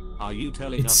lives? Are you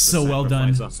telling It's us so to well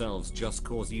sacrifice done. ourselves just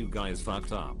cause you guys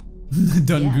fucked up?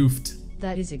 Done Yeah. goofed.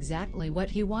 That is exactly what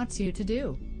he wants you to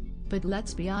do. But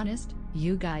let's be honest,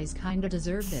 you guys kinda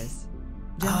deserve this.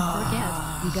 Don't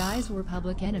forget, you guys were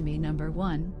public enemy number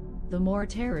 1. The more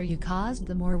terror you caused,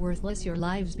 the more worthless your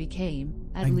lives became,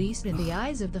 at least in the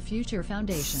eyes of the future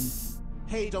Foundation.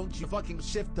 Hey, don't you fucking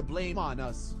shift the blame on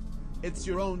us. It's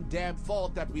your own damn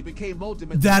fault that we became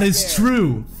ultimate That is despair.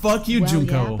 true. Fuck you, Well,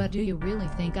 Junko. yeah, but do you really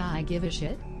think I give a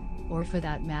shit? Or for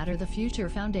that matter, the future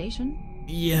Foundation?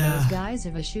 Yeah. Those guys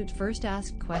have a shoot first,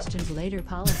 ask questions later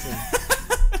policy.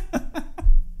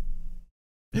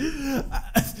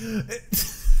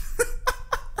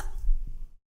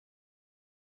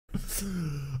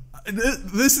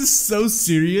 This is so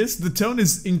serious. The tone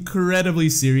is incredibly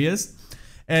serious,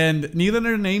 and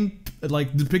neither name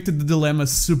like depicted the dilemma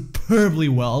superbly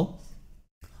well.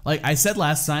 Like I said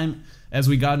last time, as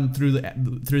we got through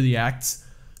the acts,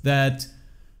 that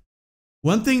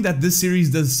one thing that this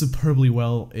series does superbly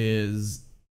well is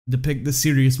depict the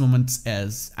serious moments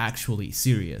as actually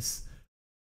serious.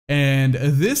 And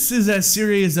this is as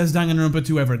serious as Danganronpa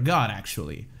 2 ever got,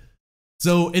 actually.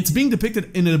 So it's being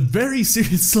depicted in a very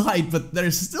serious light, but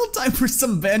there's still time for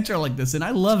some banter like this, and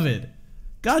I love it.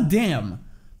 God damn.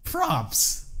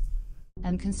 Props.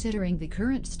 And considering the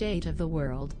current state of the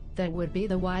world, that would be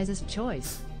the wisest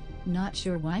choice. Not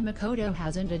sure why Makoto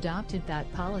hasn't adopted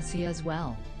that policy as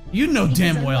well. You know Because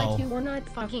damn unlike well. you, we're not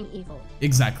fucking evil.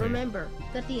 Exactly. Remember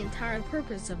that the entire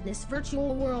purpose of this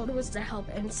virtual world was to help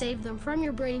and save them from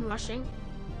your brainwashing.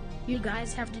 You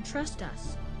guys have to trust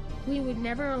us. We would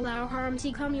never allow harm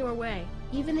to come your way,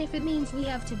 even if it means we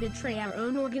have to betray our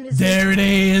own organization. There it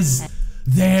is.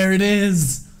 There it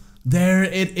is. There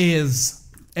it is.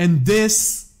 And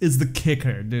this is the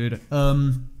kicker, dude.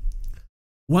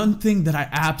 One thing that I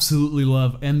absolutely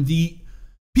love, and the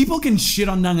people can shit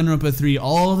on Danganronpa 3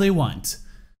 all they want,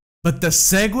 but the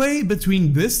segue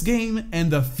between this game and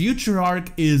the future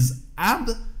arc is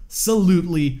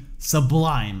absolutely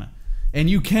sublime. And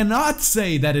you cannot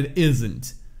say that it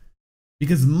isn't.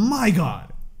 Because my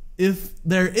god, if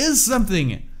there is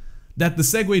something that the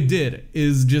segue did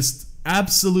is just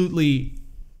absolutely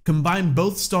combine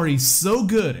both stories so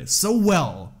good, so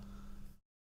well,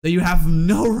 that you have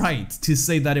no right to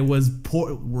say that it was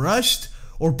rushed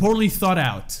or poorly thought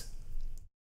out.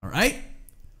 Alright?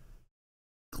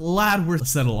 Glad we're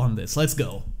settled on this. Let's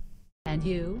go. And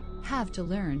you have to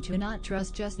learn to not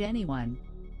trust just anyone.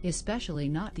 Especially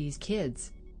not these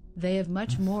kids. They have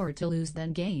much more to lose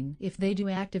than gain if they do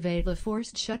activate the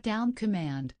forced shutdown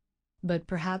command. But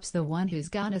perhaps the one who's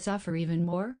gonna suffer even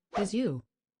more is you.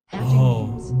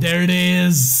 Oh, there it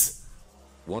is.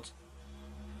 What?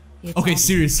 Okay,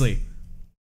 seriously.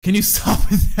 Can you stop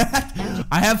with that?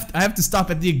 I have to stop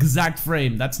at the exact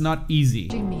frame. That's not easy.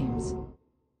 Memes.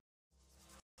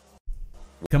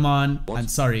 Come on. I'm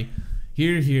sorry.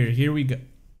 Here we go.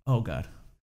 Oh god.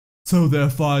 So they're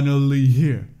finally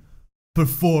here.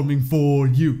 Performing for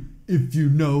you, if you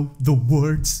know the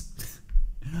words.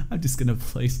 I'm just gonna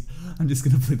play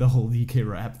the whole EK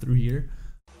rap through here.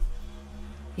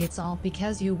 It's all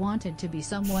because you wanted to be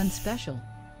someone special.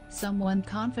 Someone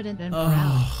confident and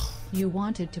proud. You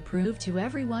wanted to prove to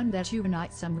everyone that you were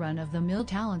not some run-of-the-mill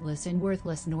talentless and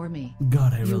worthless normie.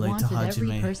 God, I relate to You wanted every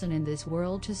Hajime. person in this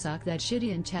world to suck that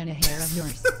shitty antenna hair of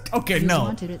yours. Okay, you no.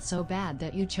 wanted it so bad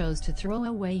that you chose to throw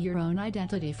away your own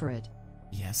identity for it.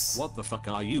 Yes. What the fuck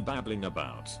are you babbling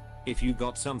about? If you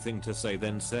got something to say,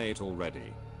 then say it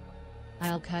already.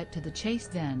 I'll cut to the chase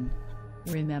then.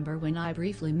 Remember when I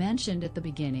briefly mentioned at the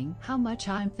beginning how much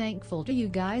I'm thankful to you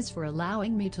guys for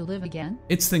allowing me to live again?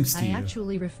 It's thanks to I you.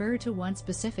 actually refer to one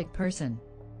specific person.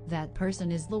 That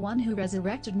person is the one who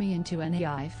resurrected me into an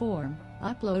AI form,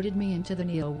 uploaded me into the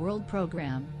Neo World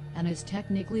program, and is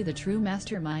technically the true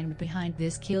mastermind behind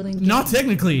this killing game. Not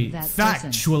technically, That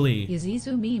factually. person is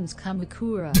Izu Memes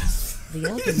Kamakura, the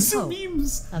ultimate Izu hope,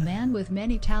 Memes. a man with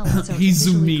many talents Izu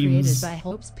artificially Memes. created by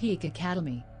Hope's Peak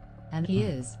Academy. And he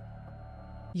is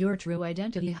your true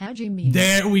identity, Haji Memes.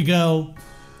 There we go.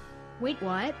 Wait,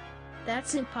 what?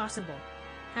 That's impossible.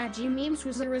 Haji Memes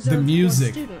was a reserved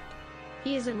music. student.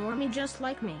 He is a normie just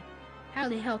like me. How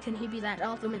the hell can he be that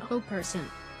ultimate hope person?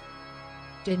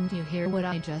 Didn't you hear what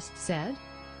I just said?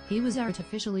 He was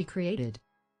artificially created.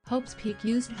 Hope's Peak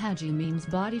used Haji Memes'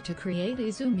 body to create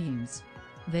Izu Memes.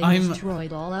 They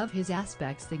destroyed all of his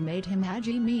aspects that made him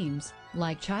Haji Memes,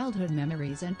 like childhood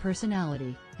memories and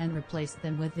personality, and replaced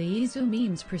them with the Izu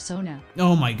Memes persona.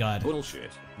 Oh my god.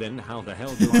 Bullshit. Then how the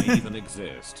hell do I even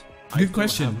exist? Good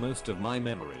question. I still have most of my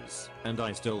memories, and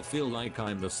I still feel like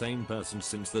I'm the same person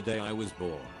since the day I was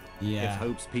born. Yeah. If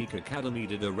Hope's Peak Academy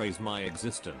did erase my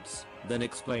existence, then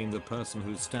explain the person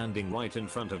who's standing right in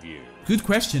front of you. Good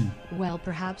question. Well,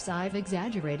 perhaps I've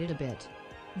exaggerated a bit.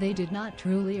 They did not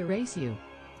truly erase you,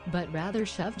 but rather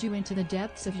shoved you into the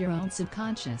depths of your own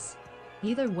subconscious.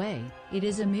 Either way, it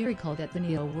is a miracle that the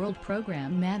Neo World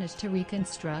program managed to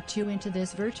reconstruct you into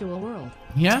this virtual world.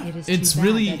 Yeah, it is it's too bad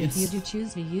really- that if you do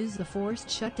choose to use the forced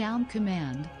shutdown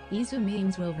command, Izu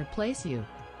Memes will replace you,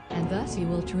 and thus you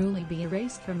will truly be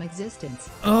erased from existence.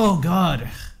 Oh god.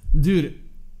 Dude.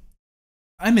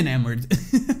 I'm enamored.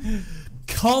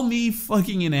 Call me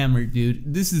fucking enamored,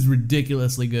 dude. This is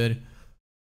ridiculously good.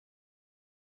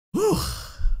 Whew.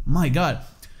 My god.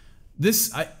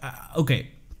 This, okay.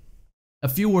 A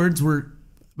few words. We're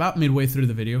about midway through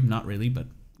the video. Not really, but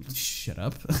shut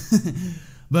up.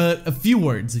 But a few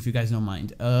words, if you guys don't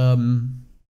mind.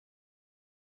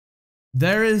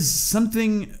 There is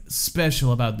something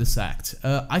special about this act.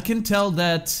 I can tell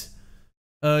that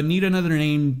Need Another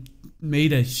Name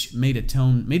made a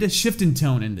shift in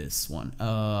tone in this one.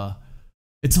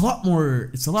 It's a lot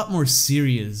more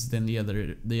serious than the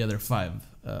other five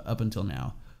up until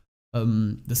now.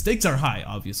 The stakes are high,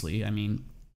 obviously. I mean,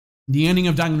 the ending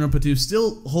of Danganronpa 2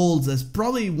 still holds as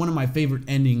probably one of my favorite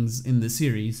endings in the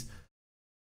series.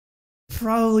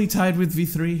 Probably tied with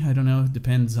V3. I don't know.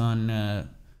 Depends on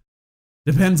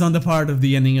the part of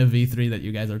the ending of V3 that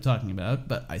you guys are talking about.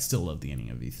 But I still love the ending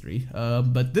of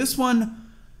V3. But this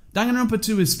one Danganronpa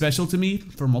 2 is special to me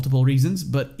for multiple reasons,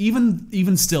 but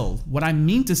even still, what I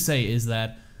mean to say is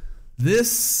that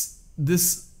this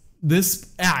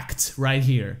act right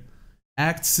here,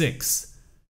 Act 6,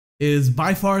 is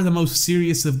by far the most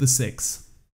serious of the 6.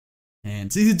 And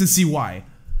it's easy to see why.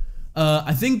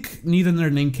 I think Need Another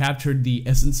Name captured the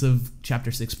essence of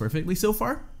Chapter 6 perfectly so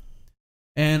far.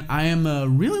 And I am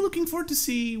really looking forward to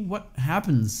see what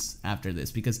happens after this,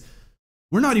 because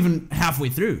we're not even halfway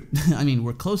through. I mean,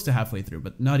 we're close to halfway through,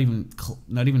 but not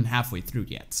even halfway through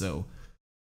yet. So,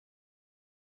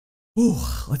 ooh,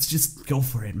 let's just go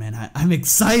for it, man. I'm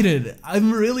excited.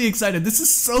 I'm really excited. This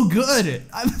is so good.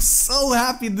 I'm so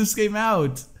happy this came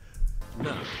out.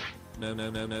 No.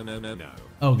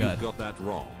 Oh god. You got that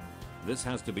wrong. This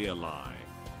has to be a lie.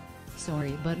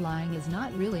 Sorry, but lying is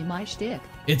not really my shtick.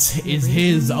 It's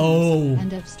his. Oh.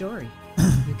 End of story.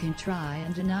 You can try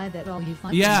and deny that all you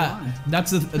fucking yeah, want.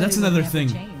 that's but another thing.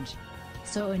 Change.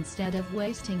 So instead of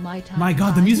wasting my time, my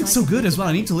god, the music's so good as well.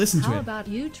 I need to listen to it. How about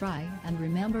you try and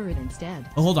remember it instead?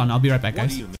 Oh, hold on, I'll be right back,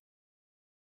 guys.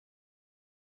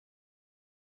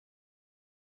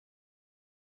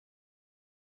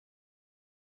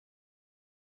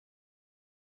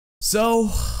 So,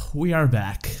 we are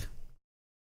back.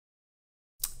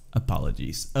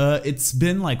 Apologies. It's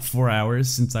been like 4 hours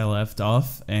since I left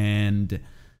off, and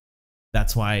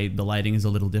that's why the lighting is a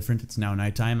little different. It's now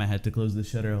nighttime. I had to close the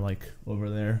shutter like over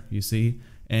there, you see,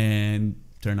 and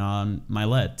turn on my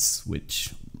LEDs,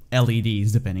 which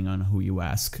LEDs, depending on who you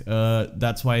ask.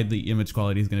 That's why the image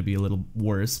quality is going to be a little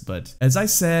worse. But as I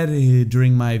said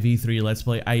during my V3 Let's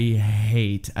Play,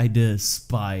 I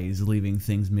despise leaving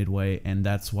things midway, and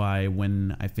that's why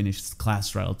when I finished Class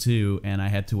Trial 2 and I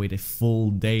had to wait a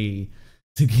full day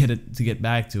to get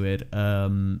back to it,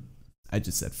 I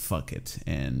just said fuck it,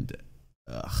 and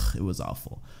it was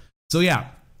awful. So yeah.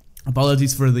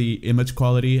 Apologies for the image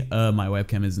quality. My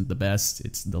webcam isn't the best.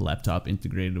 It's the laptop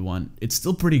integrated one. It's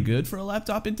still pretty good for a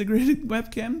laptop integrated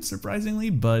webcam, surprisingly,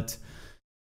 but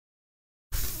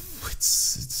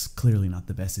it's clearly not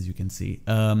the best, as you can see.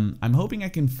 I'm hoping I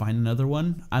can find another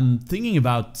one. I'm thinking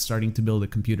about starting to build a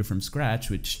computer from scratch,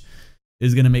 which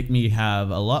is going to make me have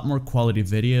a lot more quality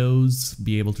videos,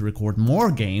 be able to record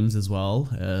more games as well,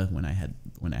 when I have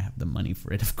the money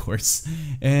for it, of course.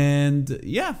 And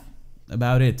yeah,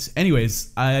 about it.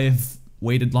 Anyways, I've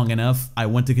waited long enough. I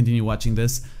want to continue watching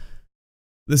this.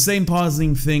 The same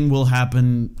pausing thing will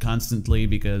happen constantly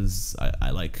because I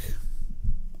like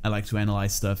to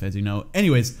analyze stuff, as you know.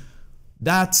 Anyways,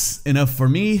 that's enough for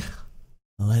me.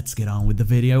 Let's get on with the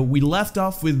video. We left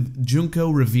off with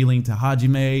Junko revealing to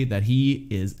Hajime that he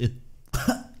is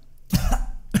What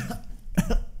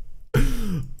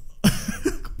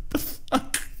the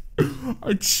fuck?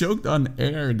 I choked on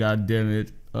air,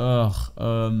 goddammit. Ugh,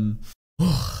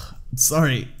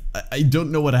 sorry, I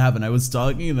don't know what happened. I was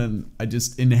talking and then I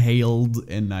just inhaled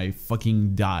and I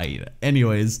fucking died.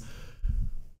 Anyways,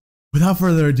 without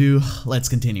further ado, let's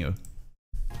continue.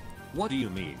 What do you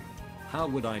mean? How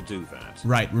would I do that?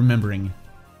 Right, remembering.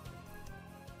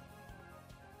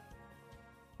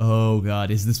 Oh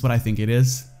god, is this what I think it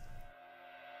is?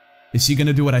 Is she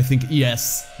gonna do what I think?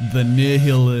 Yes, the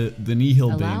nihil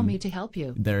beam. Allow me to help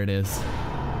you. There it is.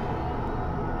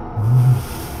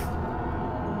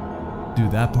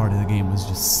 Dude, that part of the game was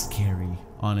just scary,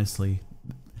 honestly.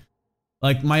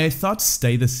 Like, my thoughts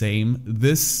stay the same.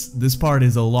 This part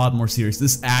is a lot more serious.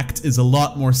 This act is a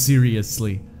lot more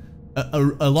seriously.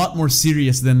 A lot more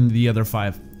serious than the other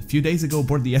 5. A few days ago,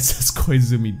 aboard the SS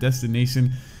Koizumi,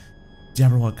 destination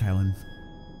Jabberwock Island.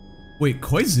 Wait,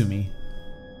 Koizumi?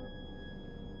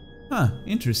 Huh,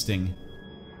 interesting.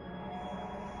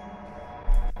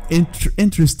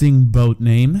 Interesting boat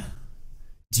name.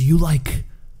 Do you like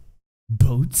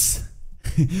boats?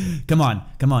 Come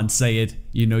on, say it.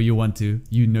 You know you want to.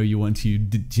 You know you want to, you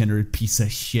degenerate piece of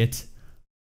shit.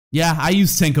 Yeah, I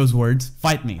use Tenko's words.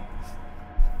 Fight me.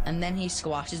 And then he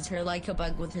squashes her like a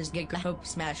bug with his Giga Hope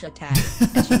Smash attack.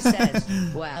 And she says,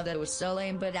 wow, that was so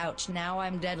lame, but ouch, now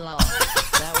I'm dead lol.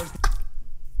 That was...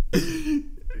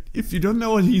 If you don't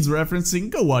know what he's referencing,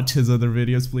 go watch his other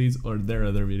videos, please. Or their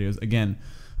other videos. Again.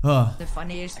 The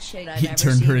funniest shit I've ever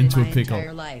turned seen her into in a my pickle.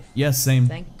 entire life. Yes, same.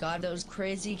 Thank God those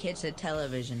crazy kids at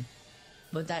television.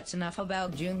 But that's enough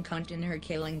about June Cunt and her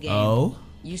killing game. Oh?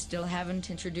 You still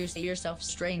haven't introduced yourself,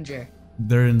 stranger.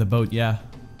 They're in the boat, yeah.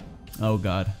 Oh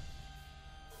god.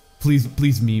 Please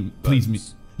me.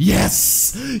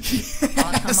 Yes! Yes!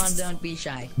 Oh, come on, don't be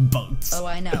shy. Boats. Oh,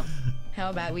 I know.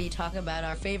 How about we talk about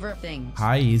our favorite things?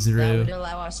 Hi, That Izuru. would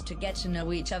allow us to get to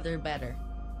know each other better.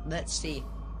 Let's see.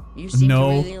 You seem to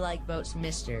really like boats,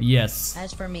 mister. Yes.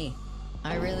 As for me,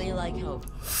 I really like Hope.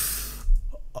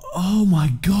 Oh my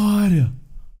god.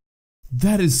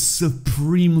 That is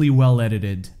supremely well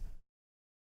edited.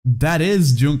 That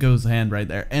is Junko's hand right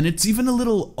there. And it's even a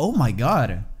little, oh my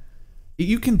god.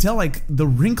 You can tell like the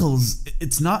wrinkles,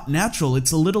 it's not natural.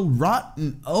 It's a little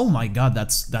rotten. Oh my god,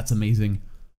 that's amazing.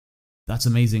 That's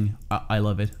amazing. I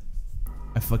love it.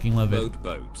 I fucking love it.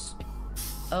 Boats.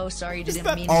 Oh, sorry,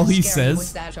 didn't mean all to he scare you says?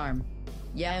 with that arm.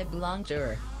 Yeah, it belonged to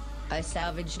her. I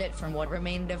salvaged it from what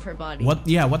remained of her body. What?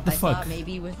 Yeah, what the I fuck? thought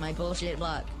maybe with my bullshit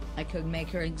luck, I could make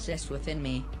her exist within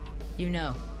me. You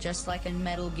know, just like in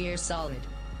Metal Gear Solid.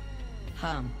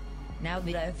 Now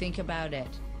that I think about it,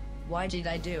 why did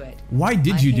I do it? Why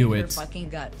did you do I hate it? her fucking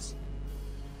guts.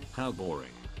 How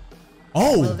boring.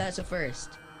 Oh! Well, that's a first.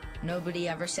 Nobody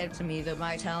ever said to me that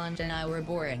my talent and I were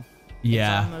boring.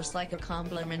 Yeah. It's almost like a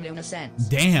compliment in a sense.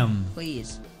 Damn.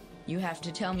 Please. You have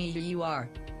to tell me who you are.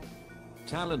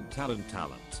 Talent.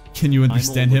 Can you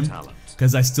understand I'm all him? the talent.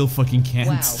 Because I still fucking can't.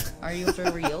 Wow, are you for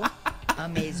real?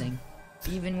 Amazing.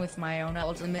 Even with my own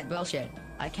ultimate bullshit,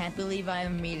 I can't believe I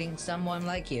am meeting someone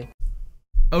like you.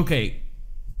 Okay.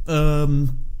 Gonna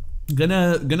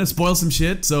spoil some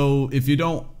shit, so if you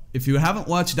haven't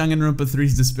watched Danganronpa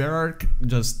 3's Despair arc,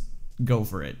 just go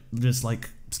for it. Just like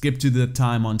skip to the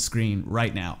time on screen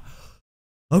right now.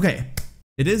 Okay.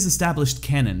 It is established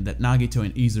canon that Nagito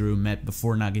and Izuru met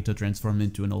before Nagito transformed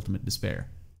into an ultimate despair.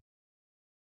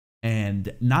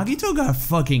 And Nagito got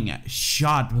fucking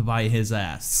shot by his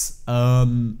ass.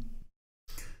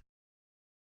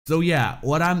 So yeah,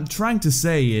 what I'm trying to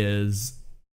say is,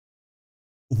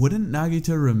 wouldn't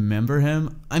Nagito remember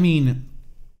him? I mean,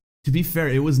 to be fair,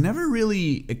 it was never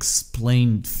really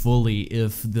explained fully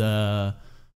if the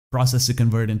process to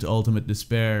convert into ultimate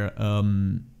despair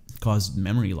caused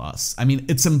memory loss. I mean,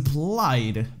 it's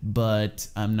implied, but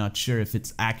I'm not sure if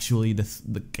it's actually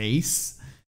the case.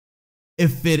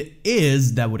 If it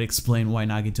is, that would explain why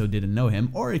Nagito didn't know him,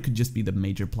 or it could just be the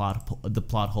major plot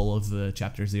hole of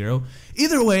Chapter 0.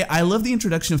 Either way, I love the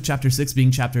introduction of Chapter 6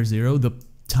 being Chapter 0, the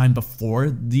time before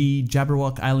the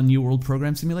Jabberwock Island New World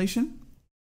program simulation.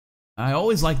 I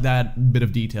always like that bit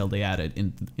of detail they added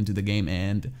into the game,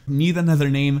 and Need Another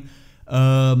Name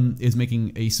is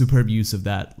making a superb use of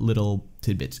that little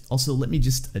tidbit. Also, let me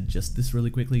just adjust this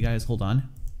really quickly, guys. Hold on.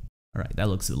 Alright, that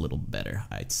looks a little better,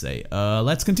 I'd say.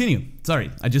 Let's continue. Sorry,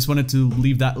 I just wanted to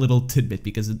leave that little tidbit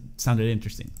because it sounded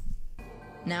interesting.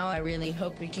 Now I really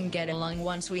hope we can get along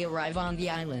once we arrive on the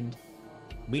island.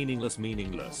 Meaningless.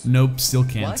 Nope, still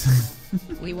can't.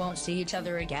 What? We won't see each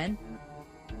other again?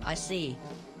 I see.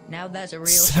 Now that's a real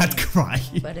sad shame, cry.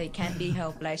 But it can't be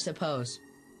helped, I suppose.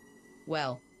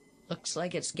 Well, looks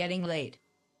like it's getting late.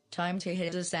 Time to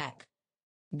hit the sack.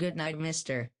 Good night,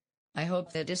 mister. I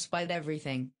hope that despite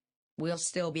everything, we'll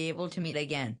still be able to meet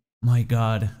again. My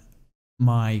god,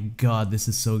 this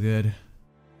is so good.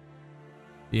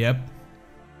 Yep.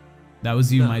 That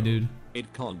was you, No, my dude.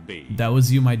 It can't be. That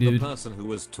was you, my dude. The person who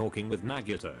was talking with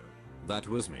Nagito. That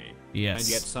was me. Yes. And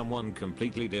yet someone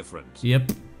completely different.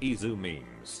 Yep. Izu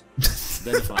memes.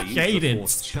 Then if I use hate the it.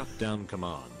 forced shutdown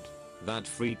command, that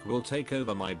freak will take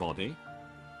over my body?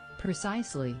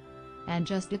 Precisely. And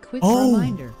just a quick Oh,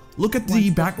 reminder. look at the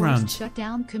Once background. forced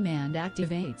shutdown command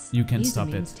activates. You can't Easy stop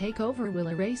it. means takeover will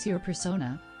erase your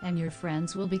persona, and your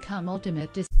friends will become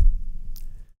ultimate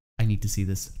I need to see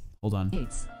this. Hold on.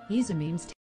 dismates. Easy means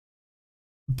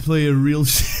Play a real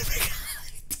shit.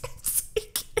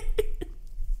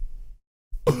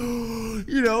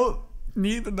 You know,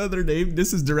 Need Another Name,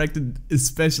 this is directed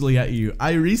especially at you.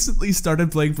 I recently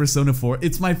started playing Persona 4.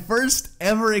 It's my first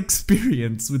ever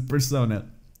experience with Persona.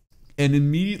 And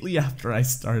immediately after I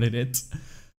started it,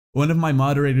 one of my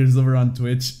moderators over on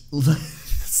Twitch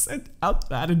sent out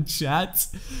that in chat,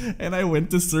 and I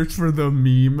went to search for the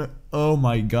meme. Oh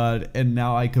my god, and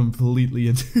now I completely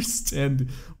understand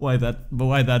why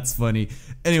that's funny.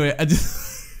 Anyway, I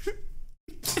just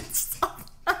can't stop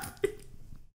laughing.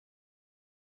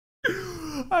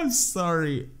 I'm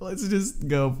sorry. Let's just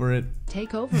go for it.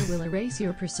 takeover will erase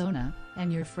your persona,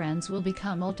 and your friends will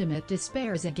become ultimate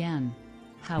despairs again.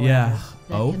 However, Yeah.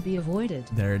 that Oh. can be avoided.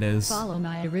 There it is. Follow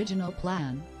my original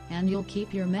plan, and you'll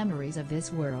keep your memories of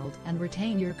this world and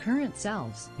retain your current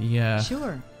selves. Yeah.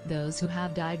 Sure, those who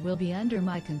have died will be under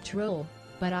my control,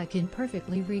 but I can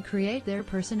perfectly recreate their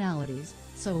personalities,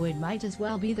 so it might as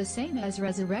well be the same as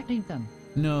resurrecting them.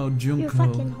 No, Junko. You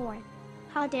fucking whore.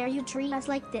 How dare you treat us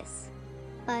like this?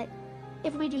 But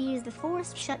if we do use the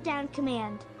forced shutdown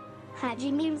command,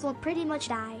 Haji memes will pretty much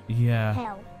die. Yeah.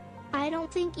 Hell, I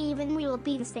don't think even we will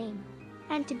be the same.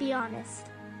 And to be honest,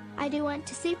 I do want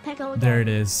to see Peko again. There it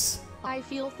is. I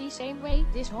feel the same way.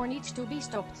 This whore needs to be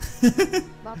stopped.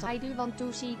 But I do want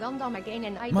to see Gundam again,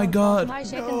 and I don't want my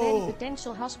secondary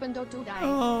potential husband to die.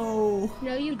 Oh.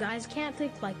 No, you guys can't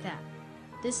think like that.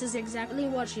 This is exactly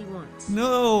what she wants.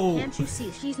 No. Can't you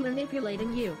see she's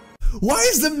manipulating you? Why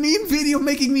is the meme video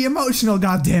making me emotional?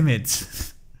 God damn it.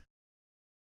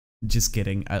 Just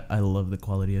kidding. I love the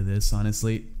quality of this,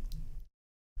 honestly.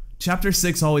 Chapter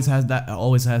 6 always has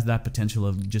that potential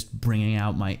of just bringing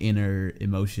out my inner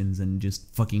emotions and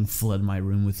just fucking flood my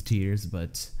room with tears,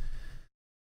 but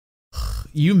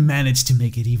you managed to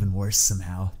make it even worse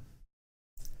somehow.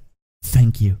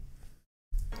 Thank you.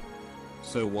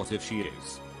 So what if she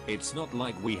is? It's not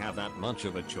like we have that much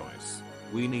of a choice.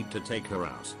 We need to take her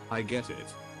out. I get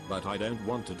it, but I don't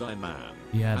want to die, man.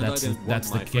 Yeah, and that's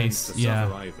the case.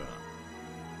 Yeah. Either.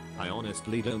 I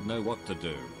honestly don't know what to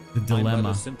do. The dilemma. I'm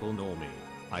but a simple normie.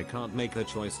 I can't make a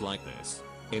choice like this.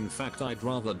 In fact, I'd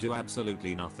rather do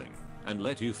absolutely nothing and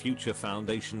let you future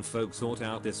Foundation folks sort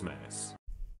out this mess.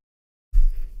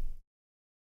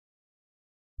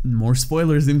 More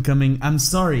spoilers incoming. I'm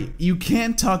sorry, you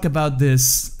can't talk about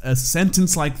this, a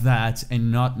sentence like that,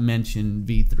 and not mention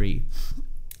V3.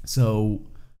 So,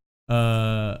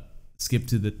 skip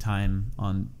to the time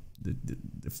on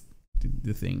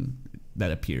the thing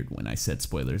that appeared when I said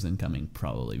spoilers incoming,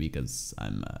 probably because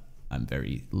I'm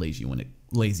very lazy when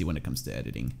it comes to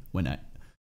editing.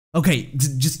 Okay,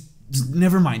 just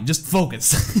never mind. Just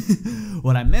focus.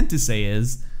 What I meant to say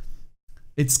is,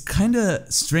 it's kind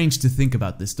of strange to think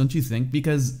about this, don't you think?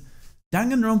 Because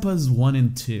Danganronpa's 1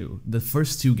 and 2, the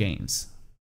first 2 games,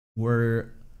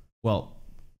 were, well,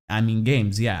 I mean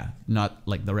games, yeah, not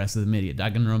like the rest of the media.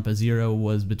 Danganronpa 0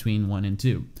 was between 1 and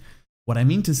 2. What I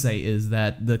mean to say is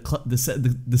that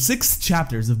the 6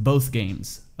 chapters of both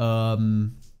games,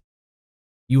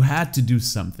 you had to do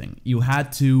something. You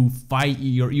had to fight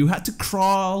you had to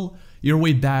crawl your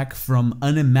way back from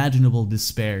unimaginable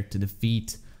despair to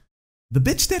defeat the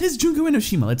bitch that is Junko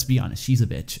Enoshima. Let's be honest, she's a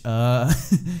bitch.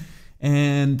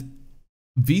 And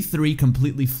V3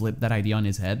 completely flipped that idea on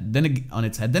its head. Then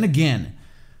again,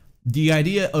 the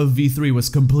idea of V3 was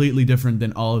completely different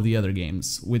than all of the other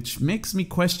games, which makes me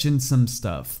question some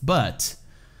stuff. But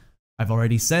I've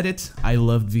already said it. I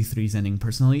loved V3's ending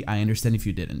personally. I understand if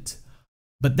you didn't.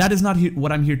 But that is not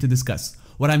what I'm here to discuss.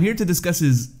 What I'm here to discuss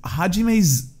is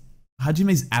Hajime's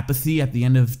apathy at the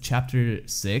end of chapter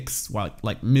 6, while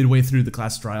like midway through the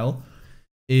class trial.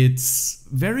 It's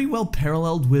very well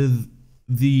paralleled with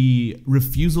the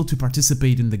refusal to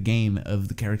participate in the game of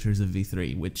the characters of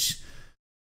V3, which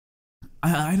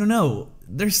I don't know.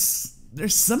 There's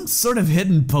some sort of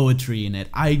hidden poetry in it.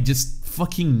 I just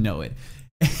fucking know it.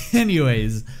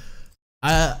 Anyways,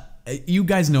 you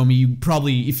guys know me. You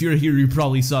probably, if you're here, you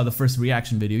probably saw the first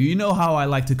reaction video. You know how I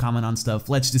like to comment on stuff.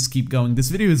 Let's just keep going. This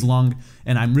video is long,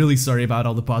 and I'm really sorry about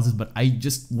all the pauses, but I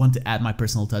just want to add my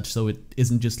personal touch so it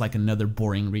isn't just like another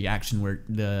boring reaction where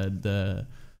the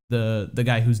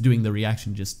guy who's doing the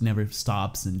reaction just never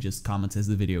stops and just comments as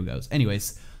the video goes.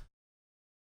 Anyways,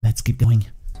 let's keep going.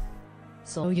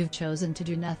 So you've chosen to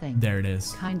do nothing. There it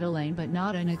is. Kinda lame but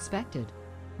not unexpected.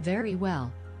 Very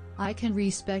well. I can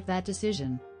respect that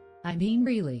decision. I mean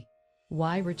really.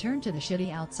 Why return to the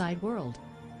shitty outside world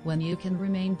when you can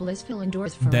remain blissful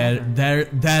indoors forever? There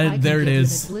it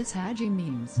is. The Bliss Haji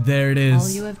memes. There it is. All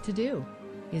you have to do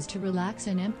is to relax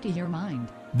and empty your mind.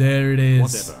 There it is.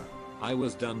 Whatever. I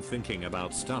was done thinking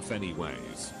about stuff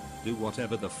anyways. Do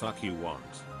whatever the fuck you want.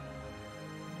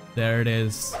 There it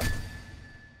is.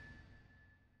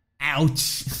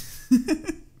 Ouch.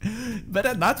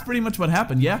 But that's pretty much what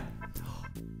happened, yeah.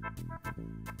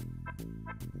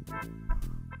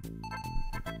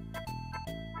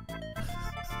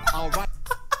 All right.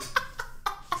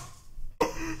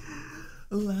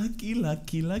 Lucky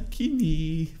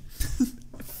me.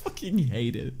 I fucking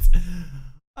hate it.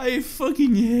 I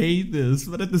fucking hate this,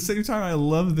 but at the same time I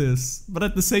love this. But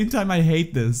at the same time I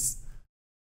hate this.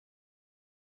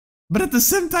 But at the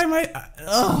same time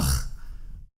ugh.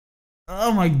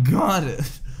 Oh my god.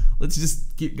 Let's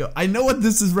just keep going. I know what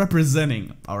this is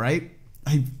representing, alright?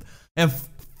 I have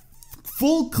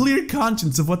full clear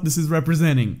conscience of what this is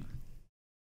representing.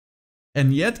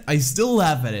 And yet, I still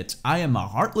laugh at it. I am a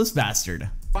heartless bastard.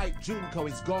 Right, Junko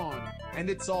is gone, and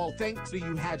it's all thanks to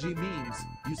you Haji memes.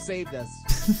 You saved us.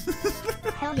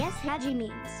 Hell yes, Haji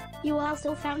memes. You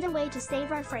also found a way to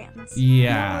save our friends.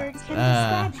 Yeah. No words can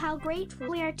describe how grateful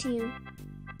we are to you.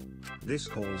 This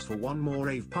calls for one more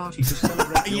rave party to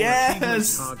celebrate your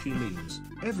yes! Haji memes.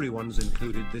 Everyone's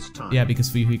included this time. Yeah, because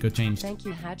Fuyuhiko changed. Thank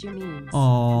you, Haji memes.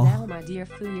 Aww. Now my dear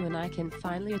Fuyu and I can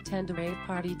finally attend a rave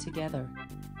party together.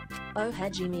 Oh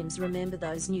Haji memes, remember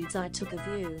those nudes I took of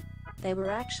you? They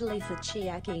were actually for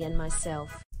Chiaki and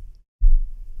myself.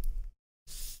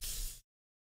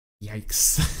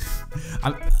 Yikes.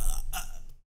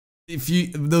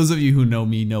 Those of you who know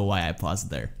me know why I paused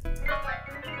there.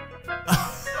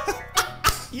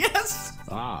 Yes!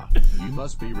 Ah, you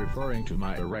must be referring to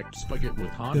my erect spigot with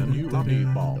Hana new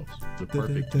meatballs, the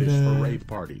perfect dish for rave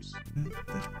parties.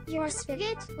 Your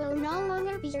spigot will no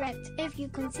longer be erect if you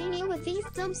continue with these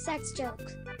dumb sex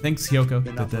jokes. Thanks, Hyoko.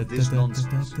 Enough of this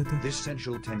nonsense. This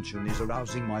sensual tension is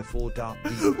arousing my 4 dark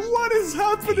demons. What is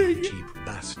happening? You cheap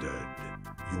bastard.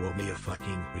 You owe me a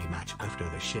fucking rematch after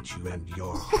the shit you and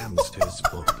your hamsters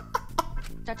pulled.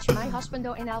 Touch my husband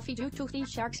and Alfie do toothy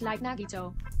sharks like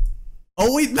Nagito.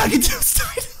 Oh wait, Nagito's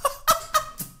tied up!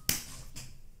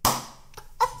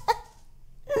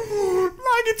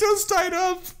 Nagito's tied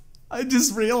up! I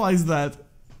just realized that.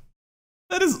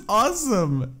 That is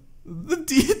awesome!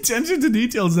 The attention to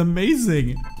detail is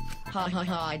amazing! Ha ha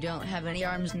ha, I don't have any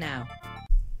arms now.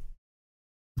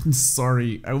 I'm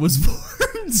sorry, I was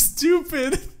born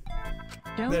stupid!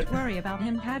 Don't worry about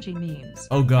him Haji memes.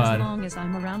 Oh god. As long as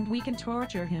I'm around, we can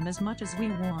torture him as much as we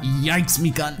want. Yikes,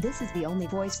 Mikan! This is the only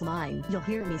voice line you'll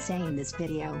hear me say in this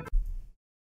video.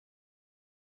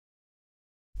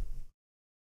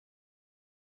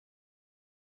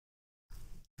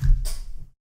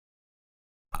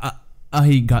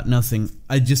 I got nothing.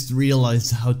 I just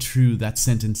realized how true that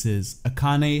sentence is.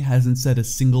 Akane hasn't said a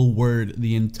single word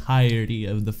the entirety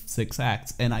of the 6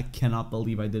 acts, and I cannot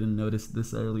believe I didn't notice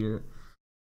this earlier.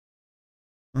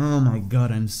 Oh my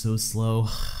god, I'm so slow.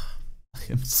 I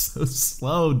am so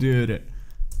slow, dude.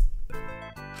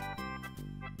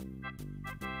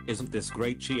 Isn't this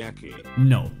great, Chiaki?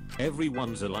 No.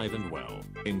 Everyone's alive and well,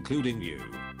 including you.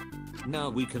 Now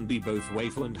we can be both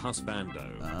waifu and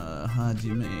husbando.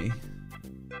 Hajime.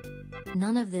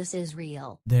 None of this is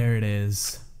real. There it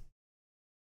is.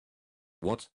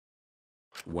 What?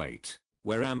 Wait,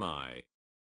 where am I?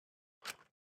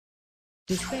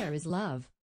 Despair is love.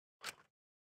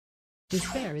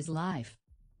 Despair is life.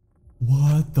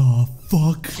 What the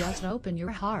fuck? Just open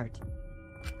your heart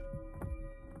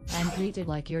and treat it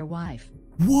like your wife.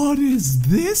 What is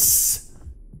this?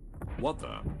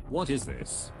 What is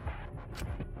this?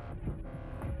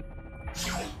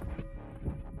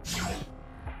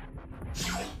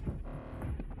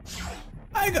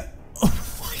 I got. Oh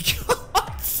my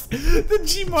god! The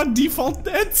Gmod default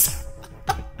nets!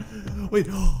 Wait.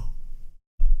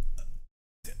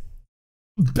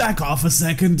 Back off a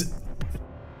second.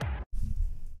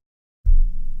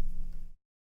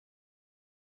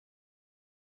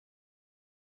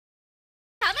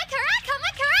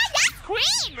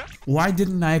 Why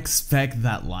didn't I expect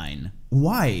that line?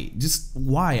 Why? Just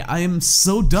why? I am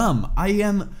so dumb. I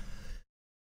am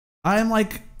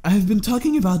like, I've been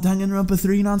talking about Danganronpa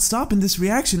 3 non-stop in this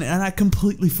reaction and I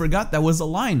completely forgot that was a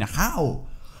line. How?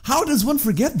 How does one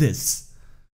forget this?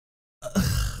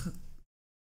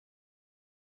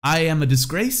 I am a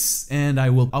disgrace and I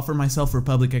will offer myself for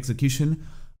public execution.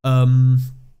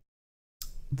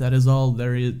 That is all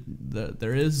there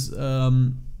is.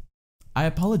 I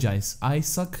apologize. I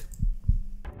suck.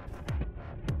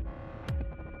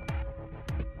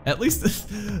 At least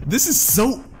this is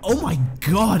so. Oh my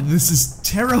god, this is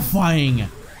terrifying.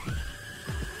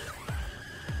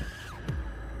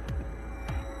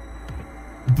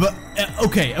 But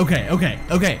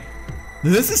okay.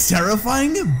 This is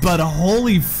terrifying, but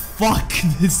holy fuck,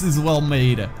 this is well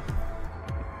made.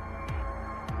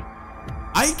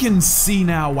 I can see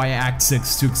now why Act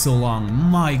 6 took so long.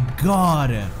 My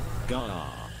god. Gah,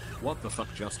 what the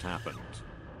fuck just happened?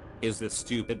 Is this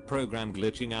stupid program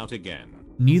glitching out again?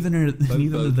 Neither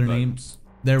of their names.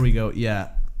 There we go.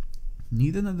 Yeah.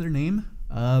 Neither of their name.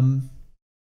 I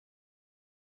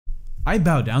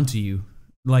bow down to you.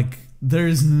 Like,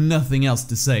 there's nothing else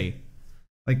to say.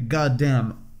 Like,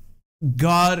 goddamn.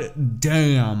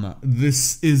 Goddamn.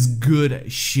 This is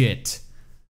good shit.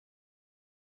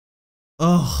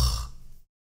 Ugh.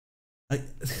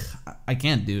 I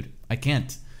can't, dude. I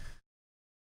can't.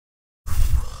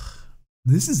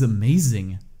 This is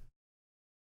amazing.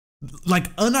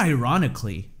 Like,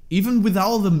 unironically, even with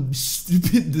all the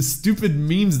stupid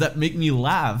memes that make me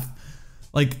laugh,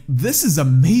 like, this is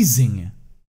amazing.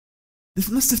 This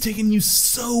must have taken you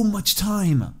so much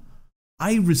time.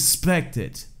 I respect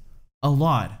it a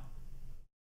lot.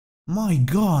 My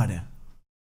god.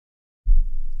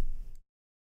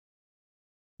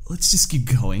 Let's just keep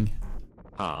going.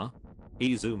 Huh?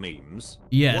 Izu memes?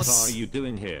 Yes. What are you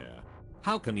doing here?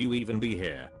 How can you even be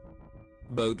here?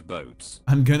 Boats.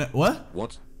 I'm gonna. What?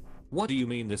 What do you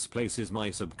mean this place is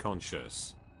my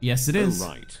subconscious? Yes, it is. Oh,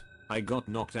 right. I got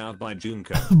knocked out by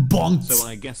Junko. Bonked. So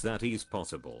I guess that is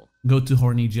possible. Go to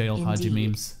horny jail, Haji Indeed.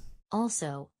 memes.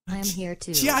 Also, I am here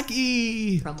too.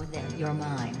 Chiaki! From within your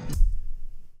mind.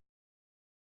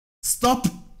 Stop!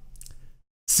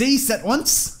 Say set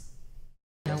once?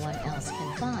 No one else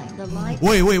can find the light.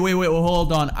 Wait,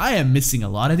 hold on. I am missing a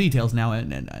lot of details now,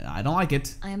 and I don't like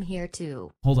it. I am here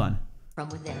too. Hold on. From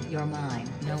within your mind,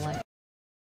 no one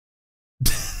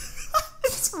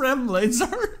It's Rem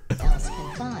Laser. else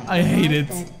can find I hate the it.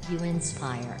 light that you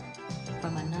inspire.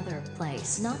 From another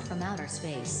place, not from outer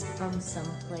space, from some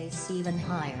place even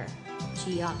higher.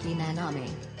 Chiaki Nanami.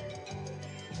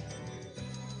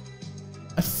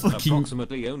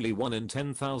 Approximately only 1 in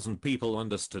 10,000 people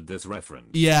understood this reference.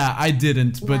 Yeah, I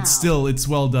didn't, but Wow. still, it's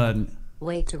well done.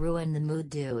 Way to ruin the mood,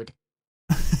 dude.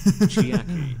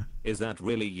 Chiaki, is that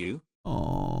really you?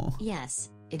 Oh. Yes,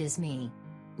 it is me.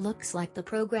 Looks like the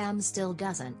program still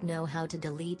doesn't know how to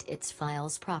delete its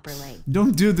files properly.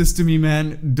 Don't do this to me,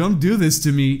 man. Don't do this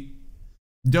to me.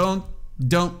 Don't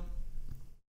do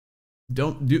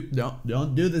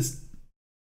this.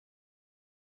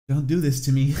 Don't do this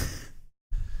to me.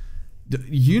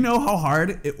 You know how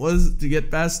hard it was to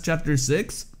get past chapter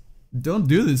 6? Don't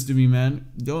do this to me,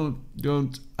 man.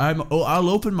 Don't. I'll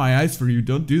open my eyes for you.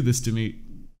 Don't do this to me.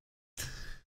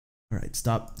 All right,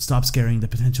 stop scaring the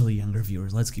potentially younger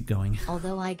viewers. Let's keep going.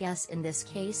 Although I guess in this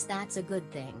case that's a good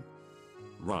thing.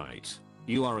 Right.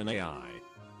 You are an AI.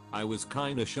 I was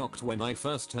kinda shocked when I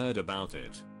first heard about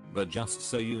it, but just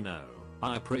so you know,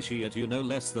 I appreciate you no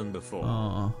less than before.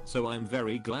 Aw. So I'm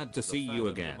very glad to see you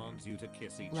again.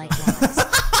 Likewise.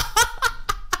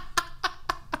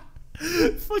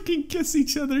 Fucking kiss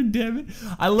each other, damn it.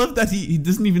 I love that he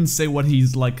doesn't even say what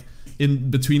he's like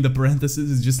in between the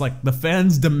parentheses. It's just like, the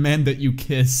fans demand that you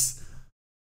kiss.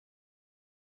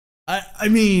 I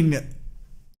mean,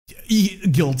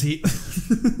 guilty.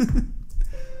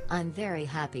 I'm very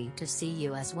happy to see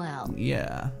you as well.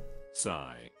 Yeah.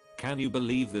 Sigh. Can you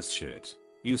believe this shit?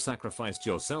 You sacrificed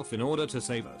yourself in order to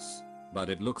save us. But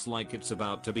it looks like it's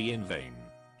about to be in vain.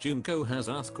 Junko has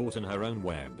us caught in her own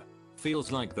web.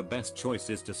 Feels like the best choice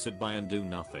is to sit by and do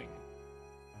nothing.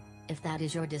 If that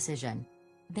is your decision,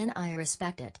 then I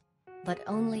respect it. But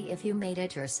only if you made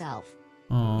it yourself.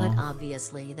 Aw. But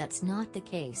obviously that's not the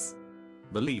case.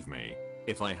 Believe me,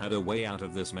 if I had a way out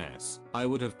of this mess, I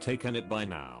would have taken it by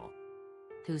now.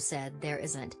 Who said there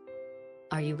isn't?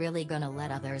 Are you really gonna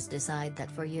let others decide that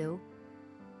for you?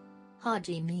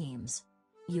 Haji memes.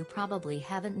 You probably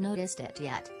haven't noticed it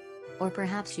yet. Or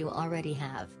perhaps you already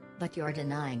have, but you're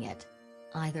denying it.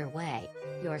 Either way,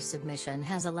 your submission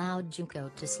has allowed Junko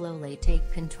to slowly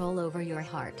take control over your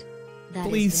heart. That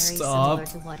Please is very stop.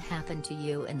 similar to what happened to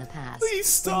you in the past. Please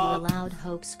stop. When you allowed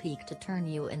Hope's Peak to turn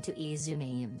you into easy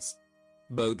memes.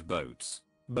 Boats.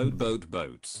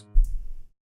 Boats.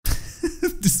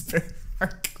 Despair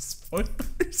arc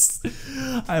spoilers.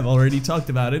 I've already talked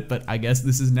about it, but I guess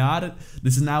this is now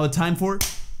a time for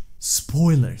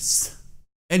spoilers.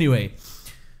 Anyway.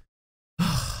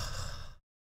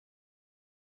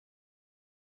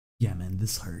 Yeah, man,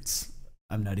 this hurts.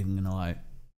 I'm not even gonna lie.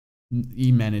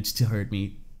 He managed to hurt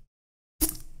me.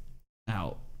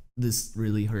 Ow. This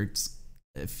really hurts.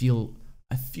 I feel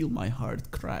my heart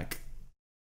crack.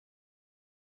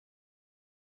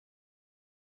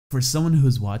 For someone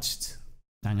who's watched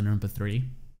Danganronpa 3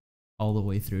 all the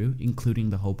way through,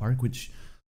 including the Hope arc, which,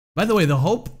 by the way, the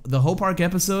Hope arc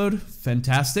episode,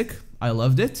 fantastic. I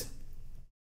loved it.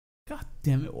 God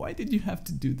damn it, why did you have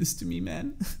to do this to me,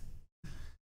 man?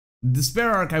 The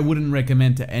Despair arc I wouldn't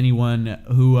recommend to anyone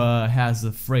who has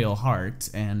a frail heart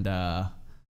and,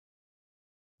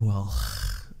 well,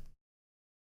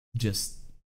 just,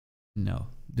 no.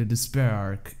 The Despair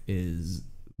arc is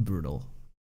brutal.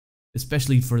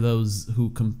 Especially for those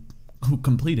who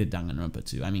completed Danganronpa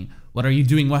 2. I mean, what are you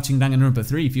doing watching Danganronpa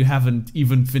 3 if you haven't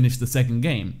even finished the second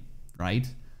game, right?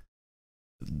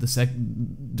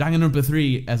 Danganronpa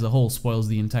 3 as a whole spoils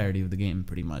the entirety of the game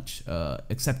pretty much,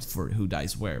 except for who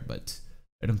dies where, but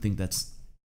I don't think that's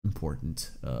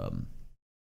important.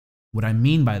 What I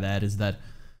mean by that is that,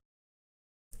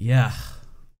 yeah,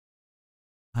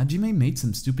 Hajime made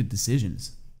some stupid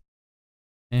decisions.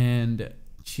 And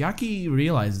Chiaki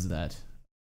realizes that.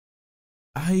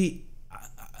 I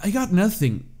got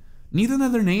nothing. Neither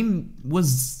Another Name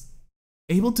was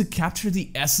able to capture the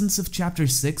essence of chapter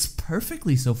 6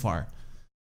 perfectly so far.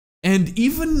 And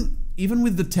even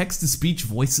with the text-to-speech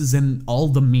voices and all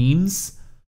the memes,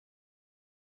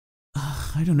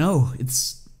 I don't know,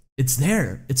 it's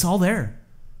there. It's all there.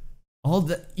 All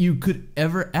that you could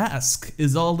ever ask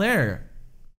is all there.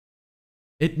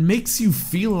 It makes you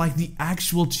feel like the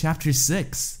actual chapter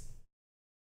 6.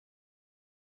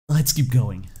 Let's keep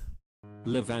going.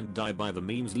 Live and die by the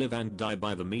memes, live and die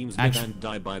by the memes, live and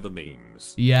die by the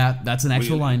memes. Yeah, that's an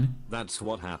actual Really? line. That's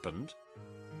what happened?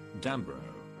 Damn bro.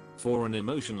 For an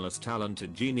emotionless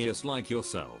talented genius like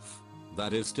yourself,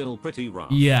 that is still pretty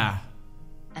rough. Yeah.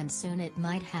 And soon it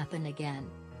might happen again.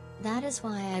 That is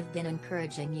why I've been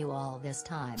encouraging you all this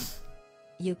time.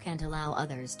 You can't allow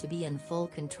others to be in full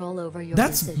control over your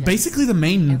That's decisions. basically the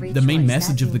main Every main choice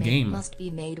message that of the you make game. must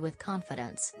be made with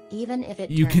confidence, even if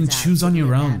it You turns can out choose to on be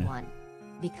your a bad own. one.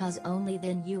 Because only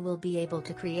then you will be able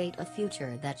to create a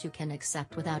future that you can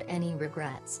accept without any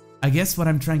regrets. I guess what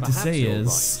I'm trying to Perhaps say you're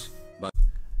is, right, but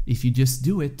if you just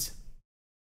do it,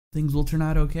 things will turn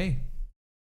out okay.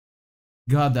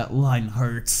 God, that line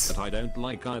hurts. I don't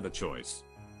like either choice.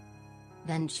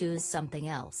 Then choose something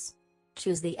else.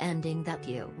 Choose the ending that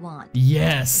you want.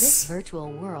 Yes! This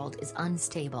virtual world is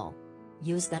unstable.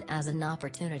 Use that as an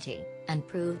opportunity, and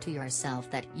prove to yourself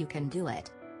that you can do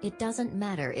it. It doesn't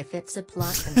matter if it's a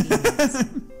plot convenience.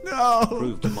 No!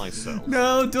 Prove to myself.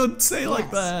 No, don't say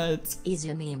like Yes. that!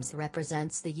 Easy Memes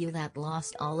represents the you that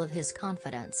lost all of his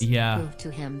confidence. Yeah. Prove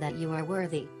to him that you are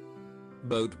worthy.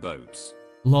 Boats.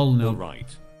 Lol, no.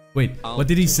 Alright. Wait, what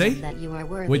did he say? That you are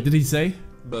worthy. Wait, did he say?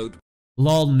 Boat.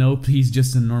 Lol, nope, he's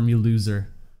just a normie loser.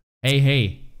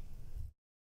 Hey.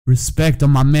 Respect on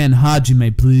my man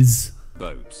Hajime, please.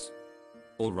 Boats.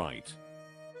 Alright.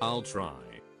 I'll try.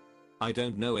 I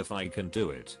don't know if I can do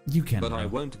it. You can, But bro. I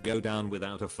won't go down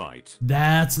without a fight.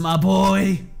 That's my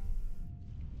boy!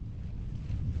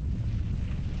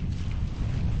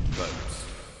 Boats.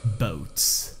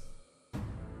 Boats.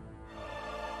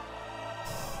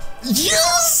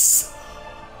 Yes!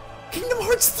 Kingdom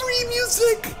Hearts 3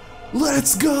 music!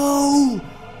 Let's go!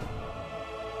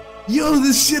 Yo,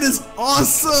 this shit is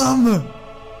awesome!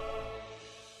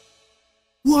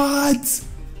 What?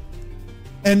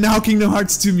 And now Kingdom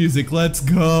Hearts 2 music, let's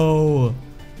go!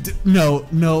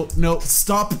 No,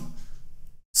 stop.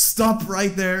 Stop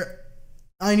right there.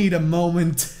 I need a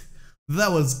moment.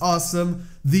 That was awesome.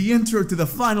 The intro to the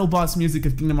final boss music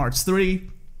of Kingdom Hearts 3.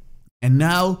 And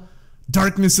now,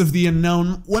 Darkness of the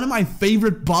Unknown, one of my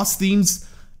favorite boss themes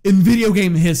in video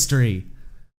game history.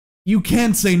 You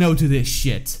can't say no to this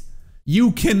shit.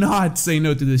 You cannot say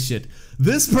no to this shit.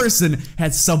 This person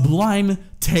has sublime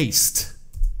taste.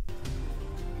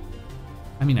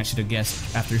 I mean, I should have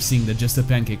guessed after seeing the Just a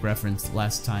Pancake reference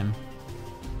last time.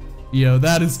 Yo,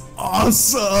 that is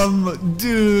awesome,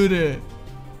 dude.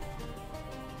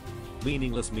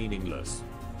 Meaningless.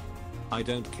 I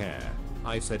don't care.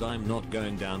 I said I'm not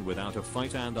going down without a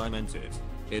fight and I meant it.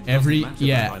 It doesn't matter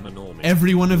that I'm a normie.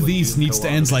 Every one of You and these needs Junko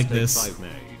to are end the like mistakes this. I've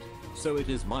made. So it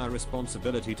is my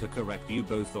responsibility to correct you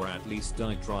both, or at least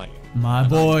die trying. My And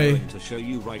boy. I'm going to show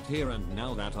you right here and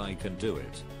now that I can do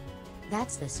it.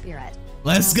 That's the spirit.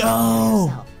 Let's Now go!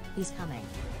 yourself. He's coming.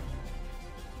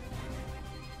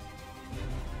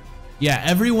 Yeah,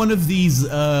 every one of these,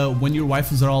 when your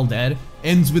waifus are all dead,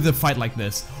 ends with a fight like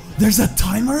this. There's a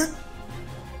timer?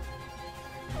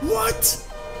 What?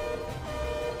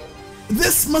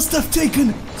 This must have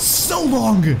taken so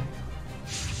long!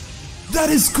 That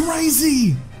is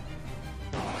crazy!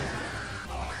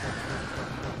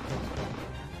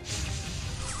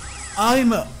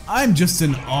 I'm just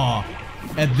in awe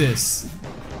at this.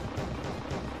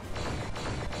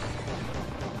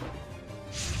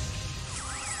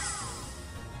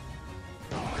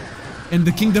 And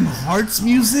the Kingdom Hearts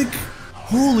music?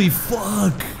 Holy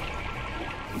fuck!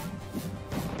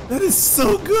 That is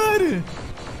so good!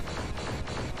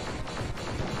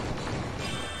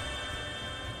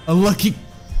 A lucky...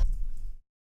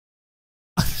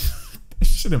 I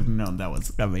should have known that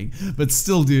was coming. But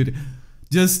still, dude,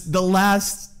 just the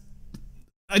last...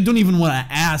 I don't even want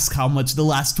to ask how much the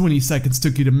last 20 seconds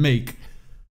took you to make.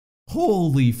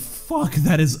 Holy fuck,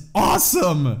 that is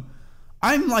awesome!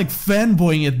 I'm like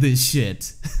fanboying at this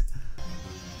shit.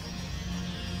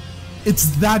 It's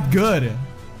that good.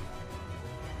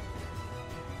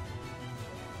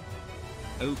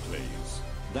 Oh please.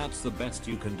 That's the best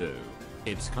you can do.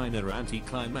 It's kinda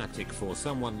anticlimactic for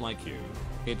someone like you.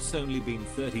 It's only been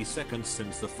 30 seconds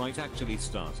since the fight actually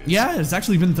started. Yeah, it's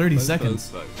actually been 30 seconds.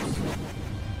 Vote.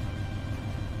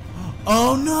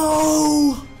 Oh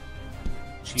no!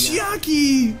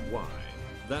 Chiaki! Why?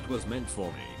 That was meant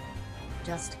for me.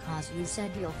 Just cause you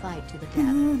said you'll fight to the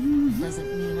death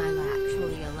doesn't mean I'll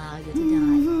actually allow you to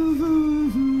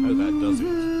die. Oh, that does it.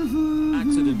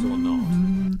 Accident or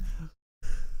not.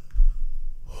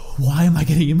 Why am I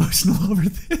getting emotional over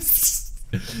this?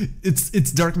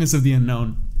 It's Darkness of the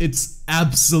Unknown. It's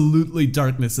absolutely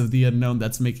Darkness of the Unknown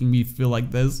that's making me feel like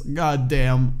this. God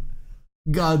damn.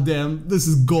 God damn. This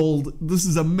is gold. This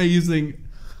is amazing.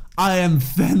 I am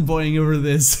fanboying over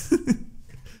this.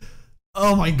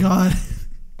 Oh my god.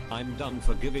 I'm done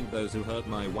forgiving those who hurt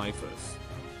my waifus.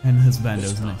 And his bandos,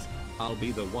 This time, nice. I'll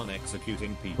be the one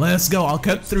executing people. Let's go, I'll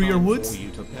cut It's through your time woods. For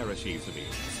you to perish easily.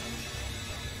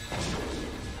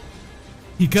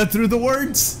 He cut through the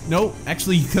words? No,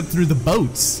 actually he cut through the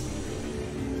boats.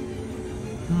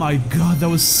 My god, that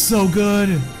was so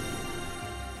good.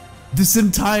 This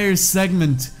entire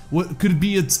segment could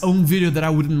be its own video that I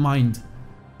wouldn't mind.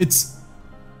 It's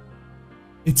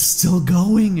still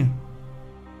going.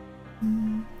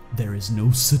 There is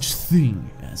no such thing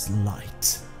as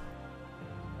light.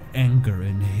 Anger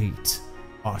and hate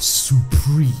are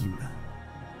supreme.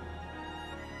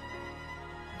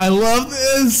 I love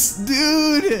this,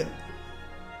 dude!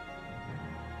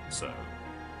 So,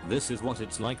 this is what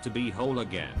it's like to be whole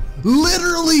again.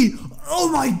 Literally! Oh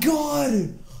my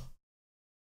god!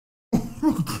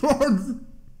 Oh god!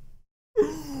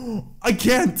 I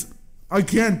can't!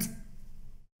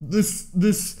 This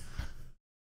is...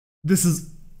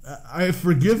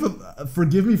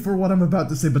 forgive me for what I'm about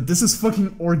to say, but this is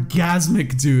fucking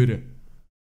orgasmic, dude.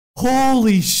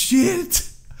 Holy shit!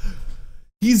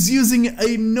 He's using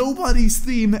a nobody's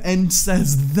theme and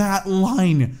says that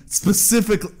line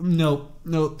specifically. No,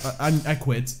 I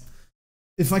quit.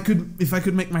 If I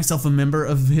could make myself a member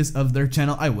of their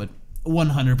channel, I would.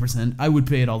 100%. I would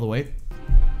pay it all the way.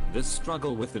 This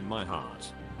struggle within my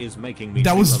heart is making me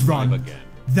That feel was alive drawn. again.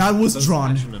 That was Both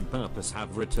drawn. passion and purpose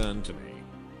have returned to me.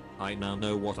 I now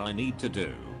know what I need to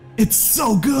do. It's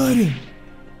so good.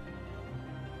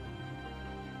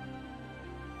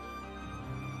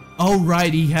 Oh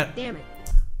right, he had. Damn it.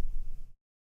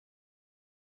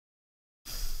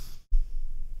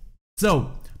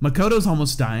 So Makoto's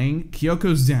almost dying,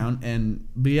 Kyoko's down, and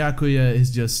Byakuya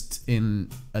is just in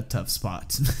a tough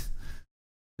spot.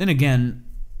 Then again,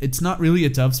 it's not really a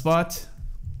tough spot.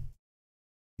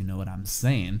 You know what I'm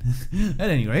saying. At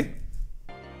any rate.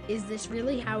 Is this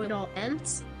really how it all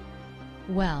ends?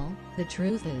 Well, the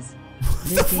truth is,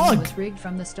 the this game fuck? was rigged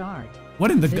from the start. What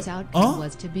in the This go- outcome Oh?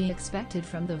 was to be expected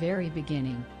from the very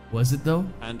beginning. Was it though?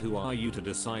 And who are you to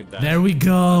decide that? There we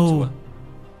go.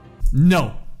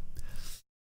 No.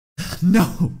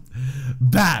 No.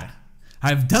 Bad.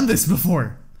 I've done this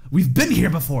before. We've been here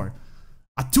before.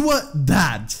 Atua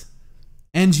bad.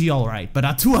 Angie alright, but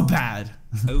Atua bad.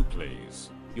 Oh please,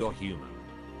 you're human.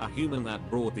 A human that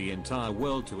brought the entire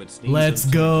world to its knees Let's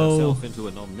and turned go. herself into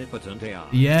an omnipotent AI.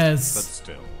 Yes. But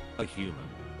still, a human.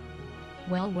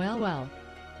 Well.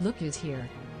 Look who's here.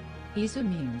 Isu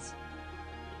means.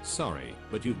 Sorry,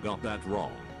 but you got that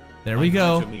wrong. There we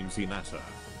go. Isu means Hinata.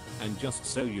 And just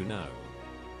so you know,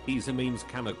 Isu means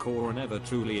Kamakura never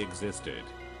truly existed.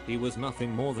 He was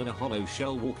nothing more than a hollow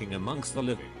shell walking amongst the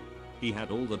living. He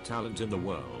had all the talent in the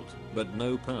world, but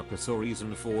no purpose or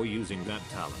reason for using that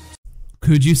talent.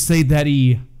 Could you say that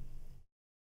he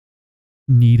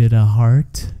needed a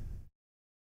heart?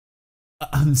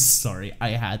 I'm sorry, I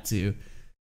had to.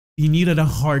 He needed a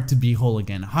heart to be whole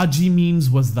again. Haji memes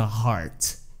was the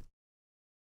heart.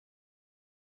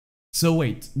 So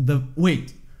wait,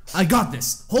 I got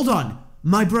this. Hold on.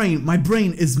 My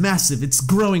brain is massive. It's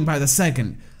growing by the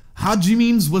second. Haji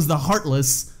memes was the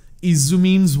heartless. Izu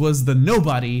memes was the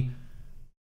nobody.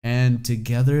 And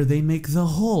together they make the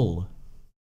whole.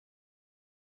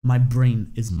 My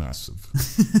brain is massive.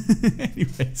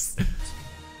 Anyways.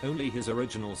 Only his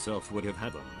original self would have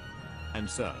had them. And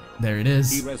so, There it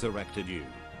is. He resurrected you.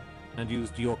 And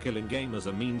used your killing game as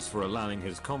a means for allowing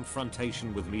his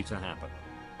confrontation with me to happen.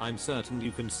 I'm certain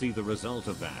you can see the result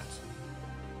of that.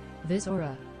 This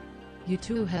aura. You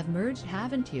two have merged,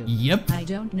 haven't you? Yep. I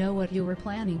don't know what you were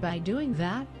planning by doing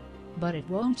that, but it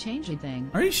won't change a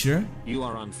thing. Are you sure? You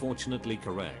are unfortunately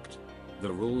correct.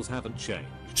 The rules haven't changed.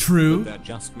 True. But that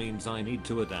just means I need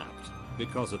to adapt.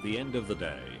 Because at the end of the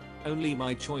day, only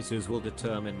my choices will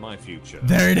determine my future.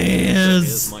 There it So is.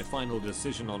 here's my final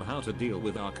decision on how to deal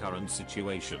with our current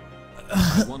situation.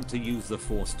 I want to use the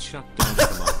forced shutdown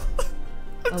command.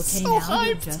 Okay, now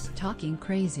you're just talking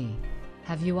crazy.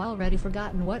 Have you already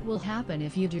forgotten what will happen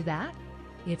if you do that?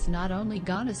 It's not only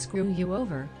gonna screw you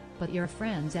over, but your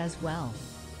friends as well.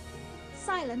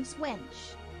 Silence,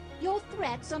 wench. Your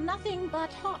threats are nothing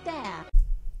but hot air.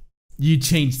 You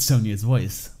changed Sonia's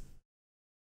voice.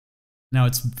 Now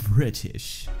it's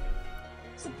British.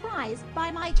 Surprised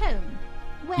by my tone?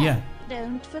 Well, Yeah.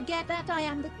 don't forget that I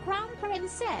am the crown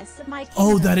princess of my kingdom.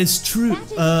 Oh, that is true.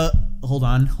 That is- Hold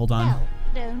on. Well,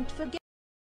 don't forget.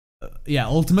 Yeah,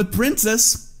 Ultimate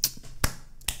Princess.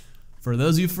 For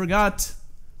those you forgot,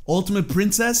 Ultimate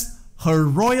Princess, her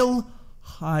royal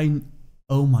high.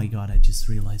 Oh my god, I just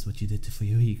realized what you did to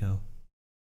Fuyuhiko.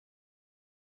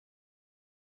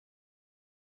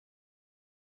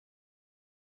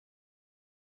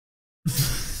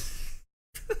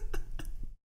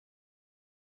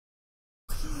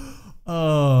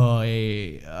 Oh,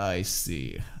 I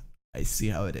see. I see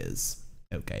how it is.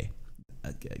 Okay.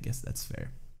 I guess that's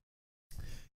fair.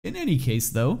 In any case,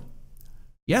 though,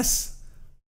 yes,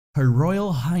 Her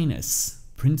Royal Highness,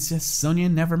 Princess Sonia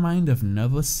Nevermind of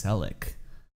Novoselic.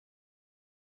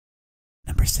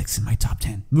 Number 6 in my top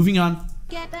 10. Moving on.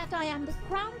 Get that I am the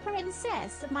crown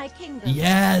princess of my kingdom.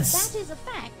 Yes! That is a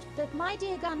fact that my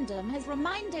dear Gundam has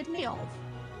reminded me of.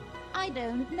 I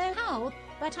don't know how,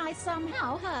 but I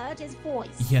somehow heard his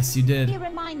voice. Yes, you did. He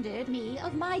reminded me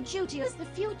of my duty as the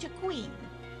future queen,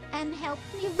 and helped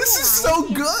me realize This is so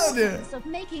the good! importance of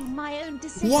making my own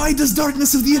decisions. Why does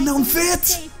Darkness of the Unknown I think fit?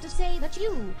 it's safe to say that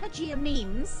you, Hajia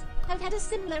Memes, have had a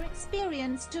similar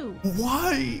experience too.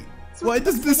 Why? Why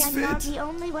does this I'm not fit? the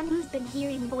only one who's been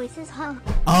hearing voices, huh?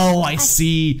 Oh, I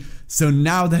see. So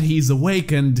now that he's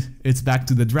awakened, it's back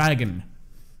to the dragon.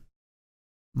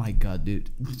 My god, dude.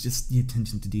 Just the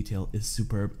attention to detail is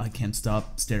superb. I can't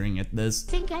stop staring at this.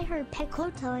 I think I heard Piccolo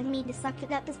telling me to suck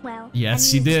it up as well. Yes, and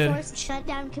she use did. Forced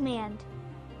shutdown command.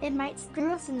 It might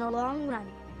screw us in the long run.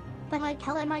 But like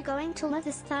hell am I going to let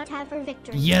this thought have her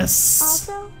victory? Yes!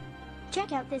 Also,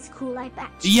 check out this cool eye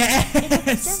patch. Yes! It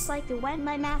looks just like the one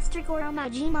my master Goro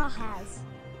Majima has.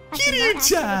 I can now act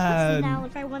Kiryu-chan! as a person now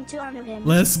if I want to honor him.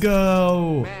 Let's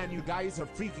go! Man, you guys are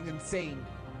freaking insane.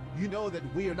 You know that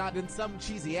we are not in some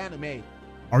cheesy anime.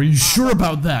 Are you sure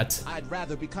about that? I'd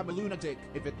rather become a lunatic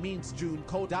if it means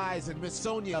Junko dies and Miss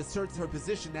Sonia asserts her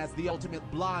position as the ultimate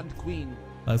blonde queen.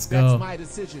 Let's go. That's my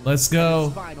decision. Let's go.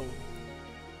 It's final.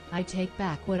 I take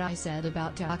back what I said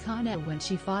about Takane when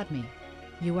she fought me.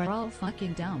 You are all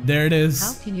fucking dumb. There it is.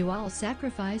 How can you all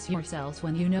sacrifice yourselves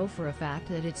when you know for a fact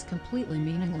that it's completely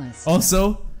meaningless?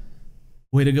 Also,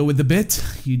 way to go with the bit.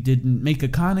 You didn't make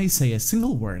Akane say a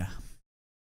single word.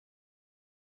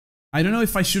 I don't know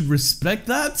if I should respect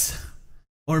that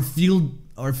or feel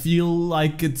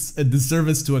like it's a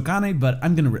disservice to Akane, but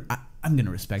I'm gonna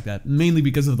respect that, mainly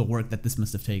because of the work that this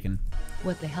must have taken.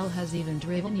 What the hell has even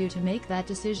driven you to make that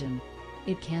decision?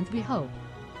 It can't be hope,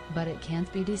 but it can't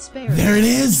be despair. There it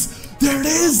is! There it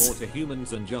is! More to humans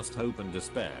than just hope and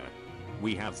despair.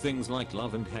 We have things like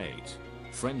love and hate,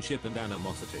 friendship and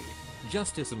animosity,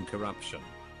 justice and corruption,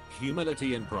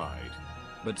 humility and pride.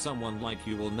 But someone like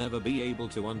you will never be able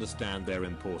to understand their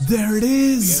importance. There it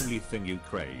is! The only thing you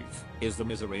crave is the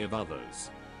misery of others.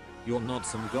 You're not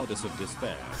some goddess of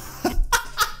despair.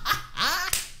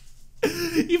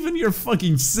 Even your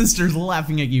fucking sister's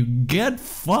laughing at you. Get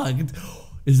fucked.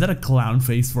 Is that a clown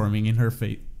face forming in her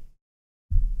face?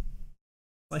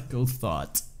 Psycho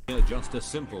thought. You're just a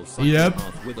simple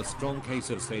psychopath with a strong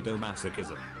case of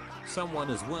sadomasochism.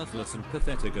 Someone as worthless and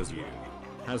pathetic as you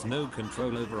has no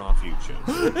control over our future.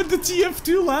 And the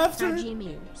TF2 laughter. Haji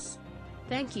Memes.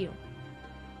 Thank you.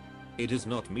 It is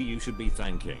not me you should be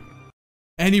thanking.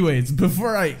 Anyways,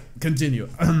 before I continue,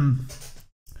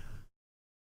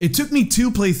 it took me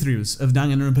 2 playthroughs of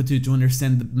Danganronpa 2 to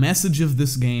understand the message of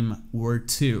this game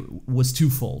was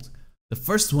twofold. The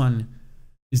first one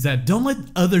is that don't let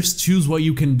others choose what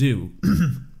you can do.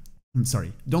 I'm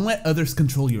sorry, don't let others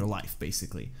control your life,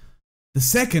 basically. The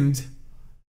second,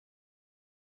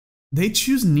 they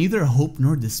choose neither hope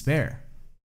nor despair.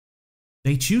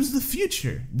 They choose the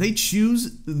future. They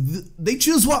choose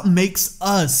what makes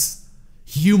us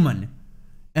human.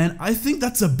 And I think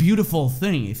that's a beautiful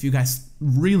thing if you guys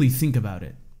really think about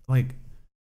it. Like,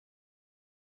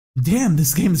 damn,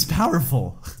 this game is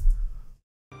powerful.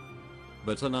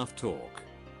 But enough talk.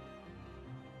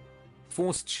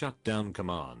 Forced shutdown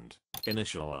command.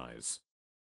 Initialize.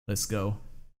 Let's go.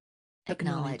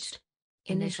 Acknowledged.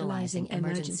 Initializing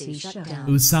emergency shutdown.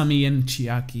 Usami and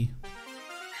Chiaki.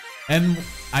 And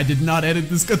I did not edit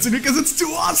this cutscene because it's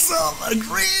too awesome!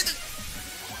 Agreed!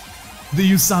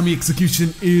 The Usami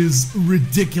execution is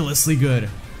ridiculously good.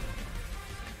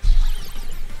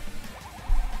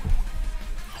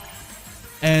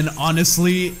 And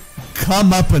honestly,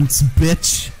 comeuppance,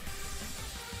 bitch.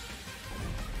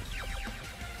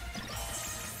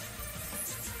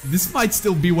 This might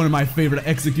still be one of my favorite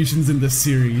executions in this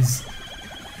series.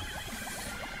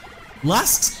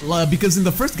 Because in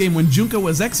the first game when Junko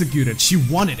was executed, she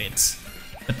wanted it.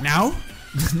 But now,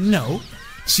 no,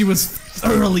 she was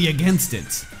thoroughly against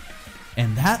it.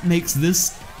 And that makes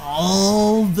this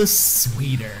all the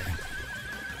sweeter.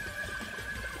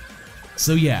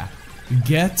 So yeah,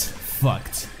 get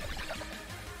fucked.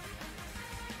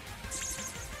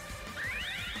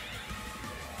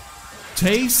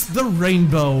 Taste the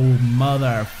rainbow,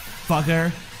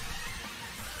 motherfucker.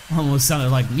 Almost sounded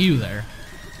like you there.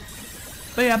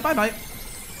 But yeah, bye-bye.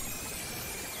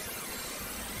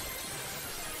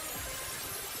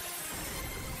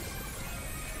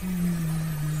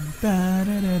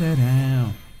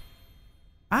 Ba-da-da-da-da.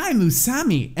 I'm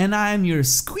Usami, and I'm your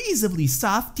squeezably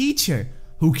soft teacher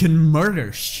who can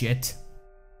murder shit.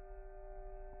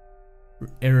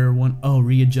 Error 1. Oh,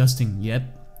 readjusting. Yep.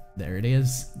 There it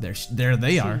is. There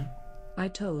they are. I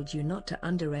told you not to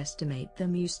underestimate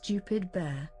them, you stupid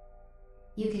bear.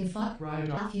 You can fuck right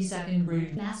off, you second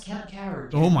grade mascot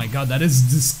character. Oh my god, that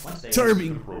is Once they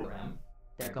disturbing. exit the program,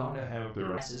 they're gonna have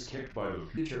their asses kicked by the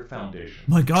Future Foundation.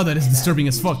 My god, that is disturbing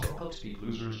as fuck. Folks be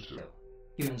losers too.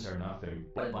 Humans are nothing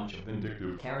but a bunch of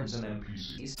vindictive Karens and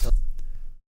NPCs.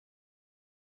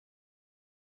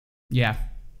 Yeah,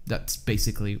 that's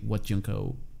basically what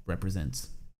Junko represents.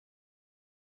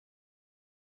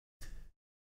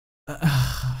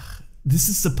 This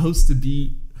is supposed to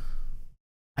be...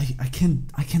 I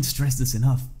can't stress this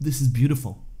enough. This is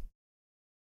beautiful.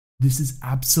 This is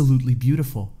absolutely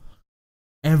beautiful.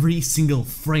 Every single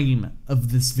frame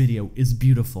of this video is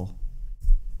beautiful.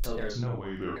 So there's no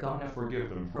way they're gonna forgive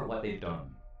them for what they've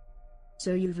done.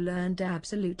 So you've learned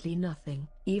absolutely nothing,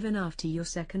 even after your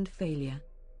second failure.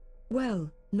 Well,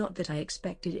 not that I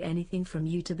expected anything from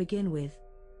you to begin with.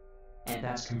 And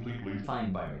that's completely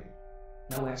fine by me.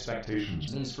 No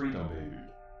expectations means freedom, baby.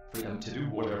 Freedom to do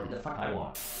whatever the fuck I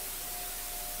want.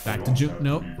 Back to June.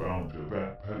 Nope. Be bound to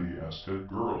that petty-ass dead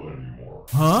girl anymore.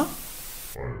 Huh?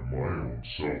 I'm my own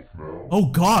self now. Oh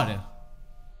god.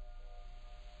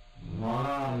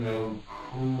 Mono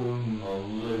Kuma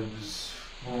lives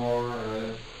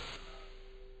forever.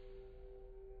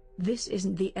 This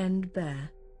isn't the end,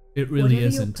 Bear. It really Whatever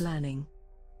isn't. You're planning,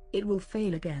 it will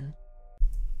fail again.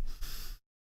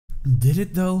 Did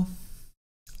it though?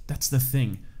 That's the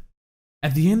thing.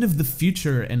 At the end of the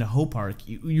Future and Hope arc,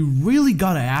 you really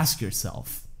gotta ask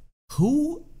yourself,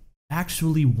 who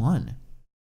actually won?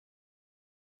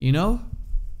 You know?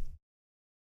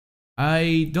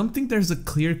 I don't think there's a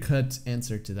clear-cut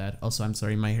answer to that. Also, I'm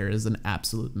sorry, my hair is an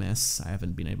absolute mess. I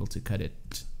haven't been able to cut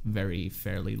it very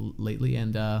fairly lately,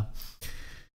 and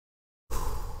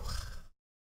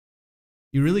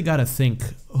you really gotta think,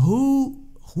 who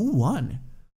won?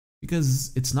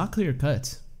 Because it's not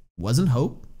clear-cut. Wasn't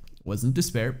Hope, wasn't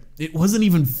Despair, it wasn't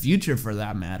even Future for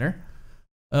that matter.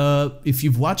 If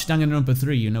you've watched Danganronpa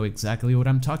 3, you know exactly what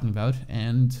I'm talking about,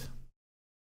 and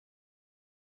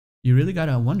you really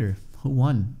gotta wonder, who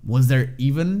won? Was there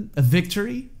even a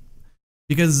victory?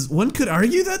 Because one could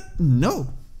argue that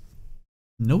no,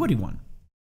 nobody won.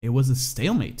 It was a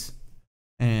stalemate.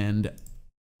 And,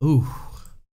 ooh.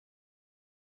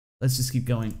 Let's just keep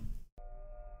going.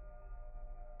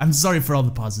 I'm sorry for all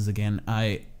the pauses again.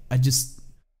 I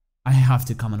have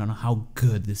to comment on how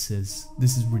good this is.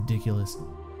 This is ridiculous.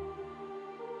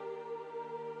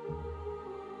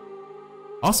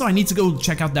 Also, I need to go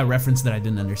check out that reference that I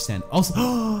didn't understand.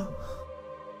 Also,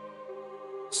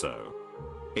 so,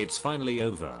 it's finally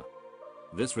over.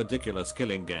 This ridiculous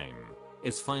killing game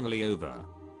is finally over.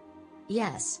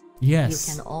 Yes. Yes.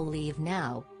 You can all leave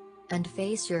now and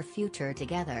face your future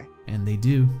together. And they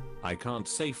do. I can't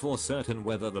say for certain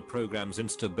whether the program's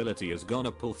instability is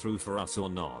gonna pull through for us or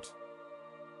not.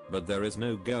 But there is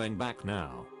no going back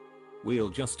now. We'll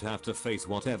just have to face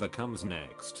whatever comes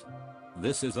next.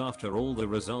 This is after all the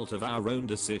result of our own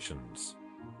decisions.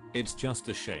 It's just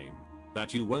a shame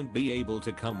that you won't be able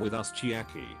to come with us,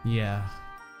 Chiaki. Yeah.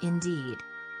 Indeed.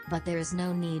 But there's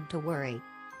no need to worry.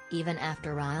 Even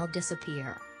after I'll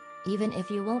disappear. Even if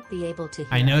you won't be able to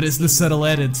hear I noticed the subtle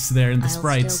edits there in the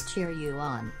sprites. I'll still cheer you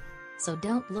on. So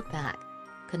don't look back.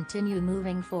 Continue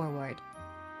moving forward.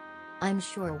 I'm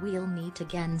sure we'll meet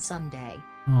again someday.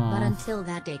 Aww. But until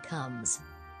that day comes,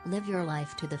 live your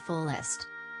life to the fullest.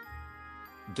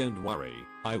 Don't worry,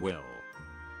 I will.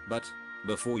 But,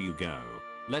 before you go,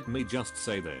 let me just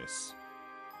say this.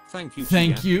 Thank you,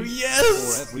 Thank Chiaki, you,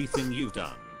 yes! for everything you've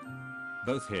done.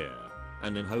 Both here,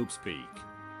 and in Hope's Peak.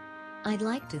 I'd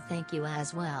like to thank you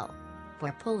as well,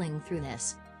 for pulling through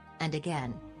this. And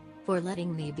again, for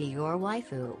letting me be your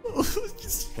waifu.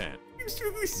 Ken,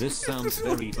 this sounds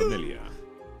very familiar.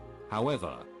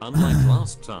 However, unlike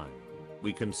last time,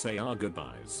 we can say our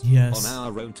goodbyes Yes.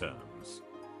 on our own terms.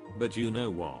 But you know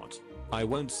what? I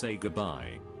won't say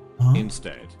goodbye. Huh?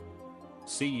 Instead,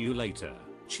 see you later,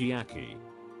 Chiaki.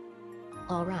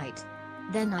 Alright.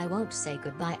 Then I won't say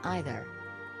goodbye either.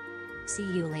 See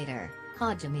you later,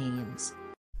 Hajimemes.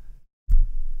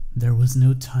 There was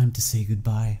no time to say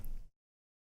goodbye.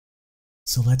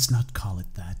 So let's not call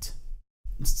it that.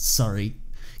 Sorry.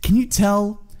 Can you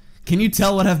tell? Can you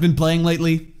tell what I've been playing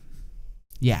lately?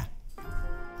 Yeah.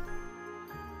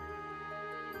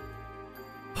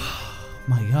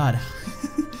 My god.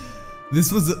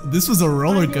 This was a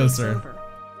roller coaster.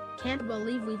 can't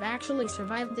believe we've actually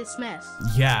survived this mess.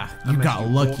 Yeah, you Unless got you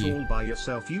lucky. fought all by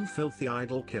yourself, you filthy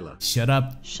idol killer. Shut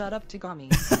up. Shut up,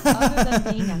 Tagami. Other than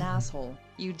being an asshole,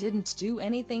 you didn't do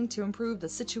anything to improve the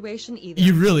situation either.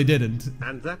 You really didn't.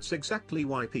 And that's exactly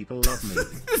why people love me.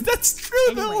 That's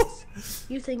true, though.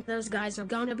 You think those guys are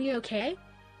gonna be okay?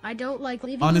 I don't like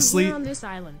leaving Honestly, you here on this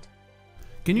island.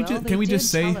 Can you Well, can we just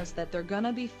say? tell us that they're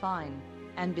gonna be fine.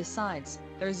 And besides,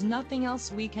 there's nothing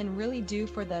else we can really do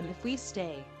for them if we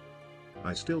stay.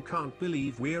 I still can't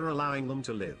believe we're allowing them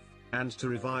to live, and to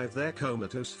revive their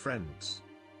comatose friends.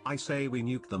 I say we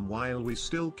nuke them while we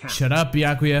still can. Shut up,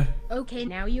 Byakuya. Okay,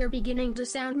 now you're beginning to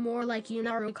sound more like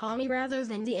Yunaro Kami rather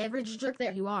than the average jerk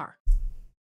that you are.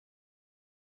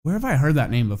 Where have I heard that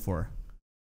name before?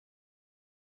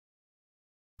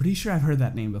 Pretty sure I've heard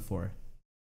that name before.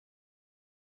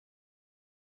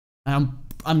 I'm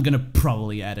gonna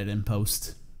probably add it in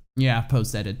post. Yeah,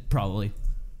 post edit, probably.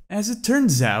 As it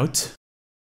turns out,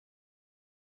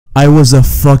 I was a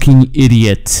fucking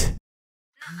idiot.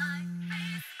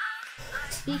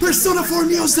 Persona 4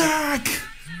 music!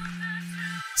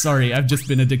 Sorry, I've just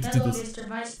been addicted to Hello, this. Mr.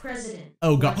 Vice President.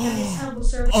 Oh god. What can this humble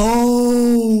service-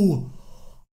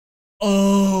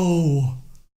 Oh!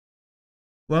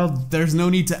 Well, there's no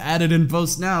need to add it in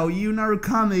post now. Yu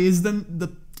Narukame is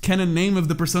the canon name of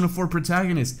the Persona 4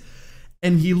 protagonist.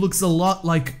 And he looks a lot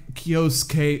like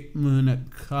Kyosuke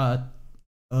Munakata.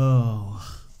 Oh.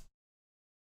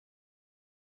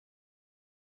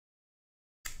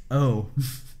 Oh.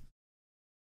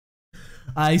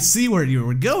 I see where you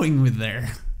were going with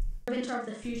there. Servant of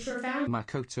the future found.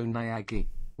 Makoto Nayagi,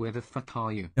 where the fuck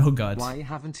are you? Oh god. Why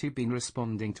haven't you been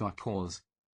responding to our calls?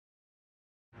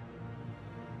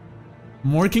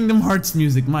 More Kingdom Hearts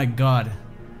music, my god.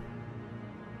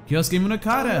 Kyosuke We're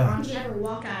Munakata. on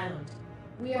Jabberwock Island.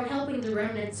 We are helping the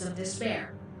remnants of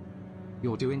despair.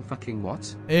 You're doing fucking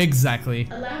what? Exactly.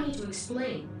 Allow me to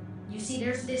explain. You see,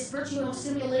 there's this virtual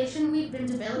simulation we've been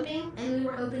developing, and we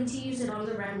were hoping to use it on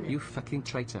the remnants. You fucking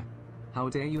traitor. How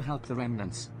dare you help the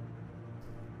remnants?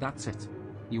 That's it.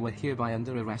 You are hereby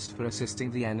under arrest for assisting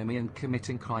the enemy and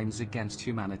committing crimes against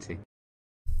humanity.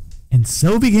 And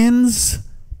so begins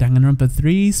Danganronpa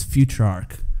 3's future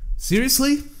arc.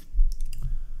 Seriously?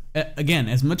 Again,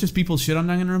 as much as people shit on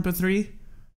Danganronpa 3,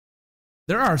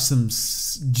 there are some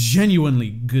genuinely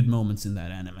good moments in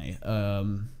that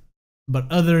anime. But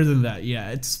other than that, yeah,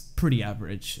 it's pretty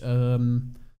average.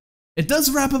 It does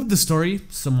wrap up the story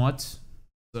somewhat.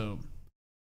 So,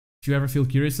 if you ever feel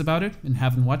curious about it and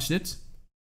haven't watched it,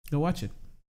 go watch it.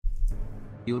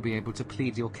 You'll be able to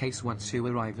plead your case once you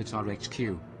arrive at our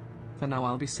HQ. For now,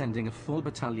 I'll be sending a full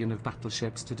battalion of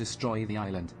battleships to destroy the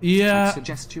island. Yeah. I'd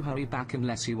suggest you hurry back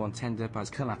unless you want to end up as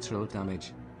collateral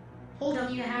damage. Hold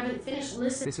on, you haven't finished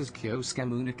listening. This is Kyosuke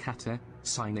Munakata,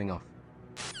 signing off.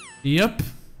 Yep.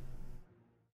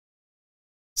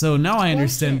 So now I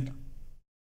understand.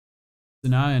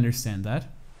 So now I understand that.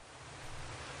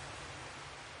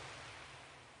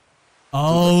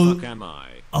 Oh. Who the fuck am I?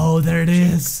 Oh, there it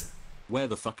is. Where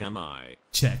the fuck am I?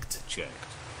 Checked. Checked.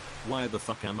 Why the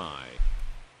fuck am I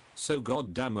so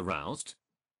goddamn aroused?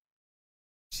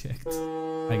 Checked.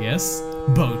 I guess.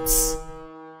 Boats.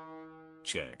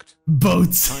 Checked.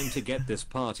 Boats. Time to get this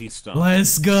party started.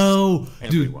 Let's go.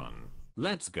 Everyone,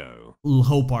 let's go.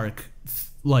 Hope arc.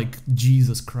 Like,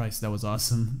 Jesus Christ, that was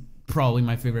awesome. Probably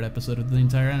my favorite episode of the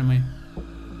entire anime.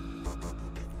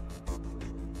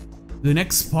 The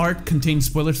next part contains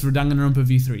spoilers for Danganronpa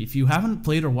V3. If you haven't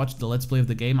played or watched the Let's Play of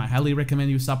the game, I highly recommend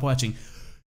you stop watching.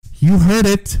 You heard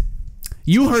it.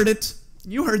 You heard it.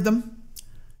 You heard them.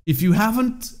 If you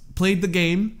haven't played the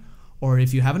game, or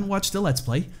if you haven't watched the Let's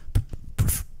Play,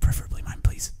 preferably mine,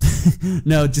 please.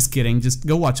 No, just kidding. Just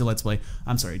go watch a Let's Play.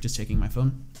 I'm sorry, just checking my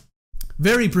phone.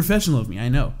 Very professional of me, I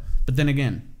know. But then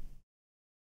again,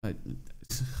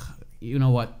 you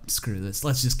know what? Screw this.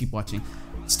 Let's just keep watching.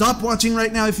 Stop watching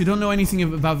right now if you don't know anything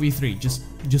about V3.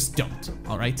 Just don't.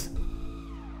 All right.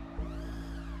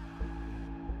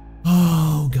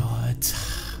 Oh God.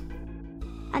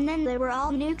 And then they were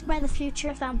all nuked by the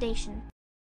Future Foundation.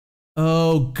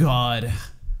 Oh God.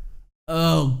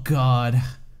 Oh God.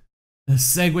 A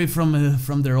segue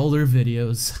from their older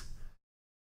videos.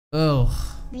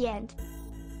 Oh. The end.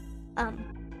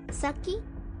 Saki?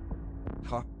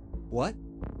 Huh? What?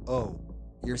 Oh,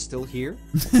 you're still here?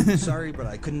 Sorry, but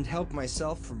I couldn't help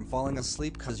myself from falling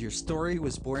asleep because your story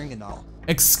was boring and all.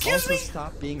 Excuse me?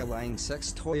 Stop being a lying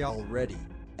sex toy already.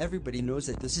 Everybody knows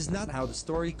that this is not how the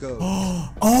story goes.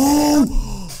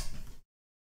 Oh!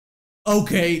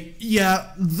 Okay,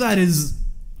 yeah, that is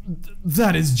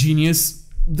genius.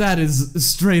 That is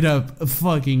straight up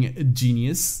fucking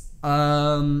genius.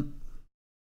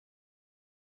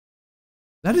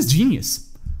 That is genius.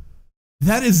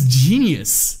 That is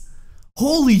genius.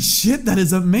 Holy shit, that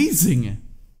is amazing.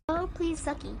 Oh, please,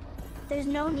 Sucky. There's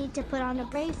no need to put on a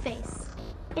brave face.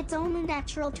 It's only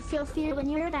natural to feel fear when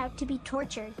you're about to be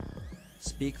tortured.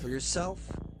 Speak for yourself.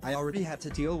 I already had to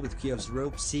deal with Kyov's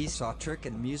rope seesaw trick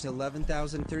and Muse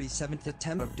 11,037th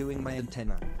attempt of doing my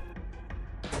antenna.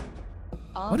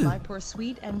 Ah, my poor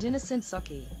sweet and innocent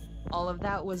Sucky. All of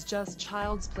that was just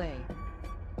child's play.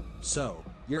 So,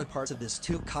 you're a part of this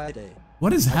too, Kaede.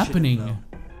 What is happening?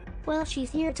 Well,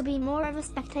 she's here to be more of a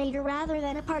spectator rather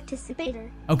than a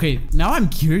participator. Okay, now I'm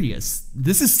curious.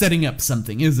 This is setting up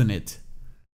something, isn't it?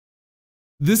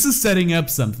 This is setting up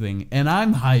something, and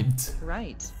I'm hyped.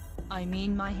 Right. I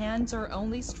mean, my hands are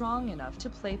only strong enough to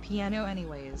play piano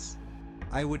anyways.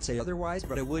 I would say otherwise,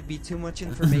 but it would be too much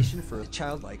information for a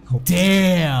child like Hope.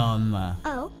 Damn!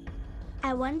 Oh,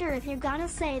 I wonder if you're gonna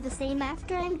say the same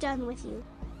after I'm done with you.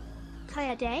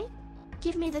 Kaede,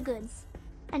 give me the goods.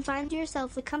 And find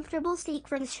yourself a comfortable seat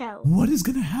for the show. What is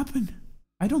gonna happen?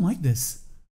 I don't like this.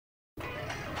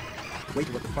 Wait,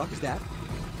 what the fuck is that?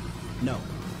 No,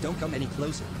 don't come any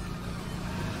closer.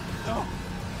 No!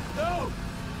 No!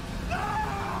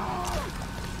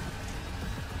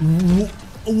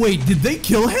 Wait, did they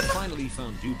kill him? Finally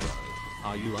found you, bro.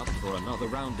 Are you up for another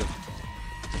round of...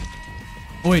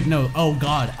 Wait, no. Oh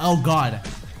god. Oh god.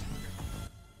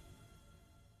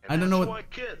 I don't know what... Why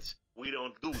kids, we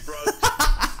don't do drugs.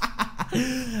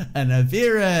 An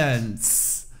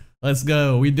appearance. Let's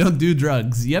go. We don't do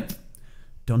drugs. Yep.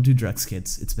 Don't do drugs,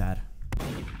 kids. It's bad.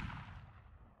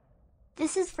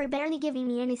 This is for barely giving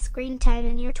me any screen time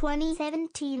in your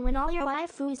 2017 when all your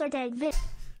waifus are dead.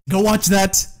 Go watch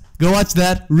that. Go watch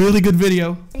that. Really good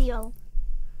video.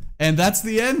 And that's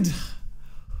the end.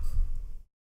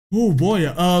 Oh boy.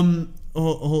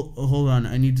 Hold on.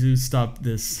 I need to stop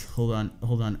this. Hold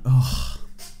on. Oh.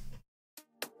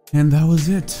 And that was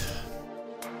it.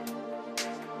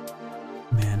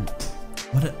 Man,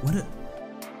 what a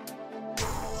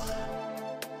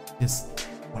just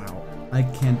wow. I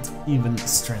can't even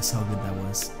stress how good that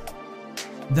was.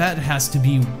 That has to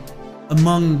be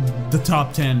among the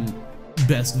top 10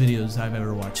 best videos I've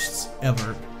ever watched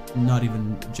ever. Not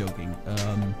even joking.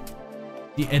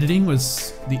 The editing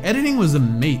was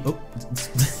amazing. Oh,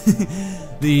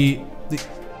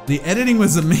 the editing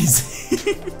was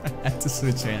amazing. I had to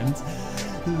switch hands.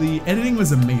 The editing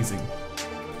was amazing.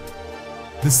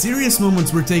 The serious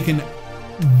moments were taken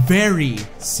very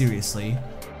seriously.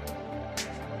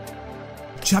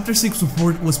 Chapter 6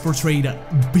 was portrayed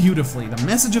beautifully. The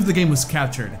message of the game was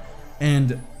captured.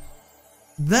 And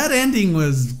that ending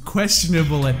was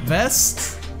questionable at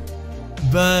best.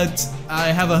 But I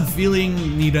have a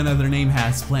feeling Need Another Name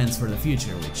has plans for the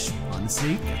future, which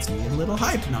honestly gets me a little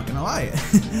hyped, not gonna lie.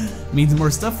 Means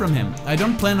more stuff from him. I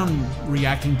don't plan on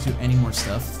reacting to any more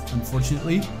stuff,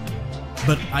 unfortunately.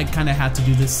 But I kinda had to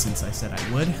do this since I said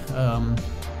I would.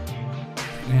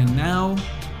 And now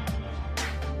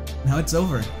it's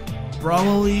over.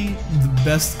 Probably the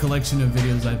best collection of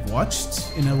videos I've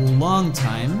watched in a long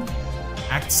time.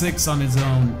 Act 6 on its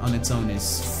own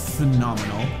is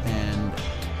phenomenal, and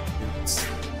it's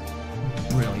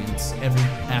brilliant. Every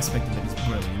aspect of it is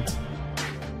brilliant.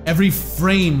 Every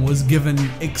frame was given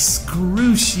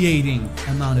excruciating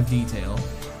amount of detail,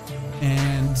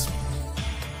 and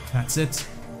that's it.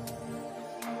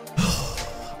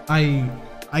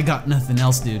 I got nothing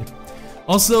else, dude.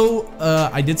 Also,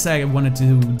 I did say I wanted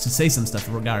to say some stuff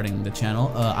regarding the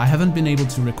channel. I haven't been able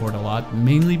to record a lot,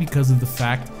 mainly because of the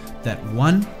fact that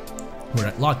one, we're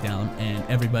at lockdown and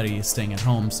everybody is staying at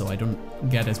home, so I don't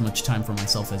get as much time for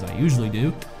myself as I usually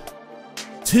do.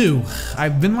 Two,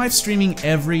 I've been live streaming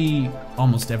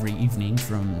almost every evening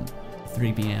from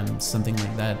 3 p.m., something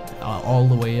like that, all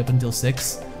the way up until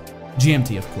 6.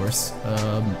 GMT, of course.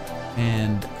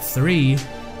 And 3,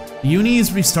 uni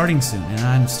is restarting soon, and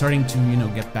I'm starting to,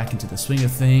 get back into the swing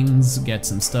of things, get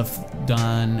some stuff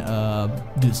done,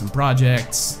 do some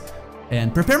projects,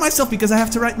 and prepare myself because I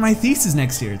have to write my thesis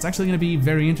next year. It's actually going to be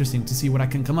very interesting to see what I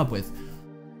can come up with.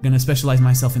 I'm going to specialize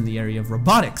myself in the area of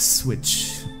robotics,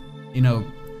 which,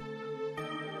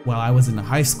 while I was in a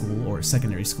high school or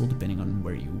secondary school, depending on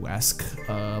where you ask,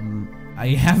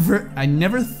 I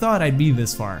never thought I'd be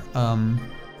this far.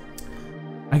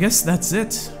 I guess that's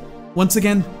it. Once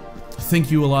again, thank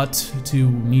you a lot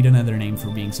to Need Another Name for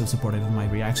being so supportive of my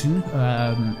reaction.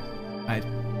 I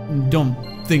don't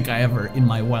think I ever, in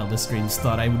my wildest dreams,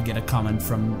 thought I would get a comment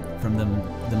from them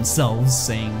themselves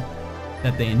saying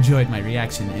that they enjoyed my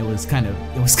reaction. It was kind of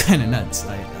nuts.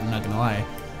 I'm not gonna lie.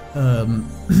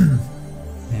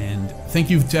 And thank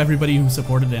you to everybody who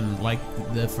supported and liked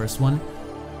the first one.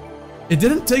 It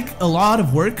didn't take a lot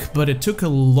of work, but it took a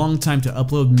long time to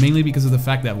upload, mainly because of the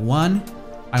fact that 1,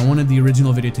 I wanted the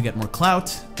original video to get more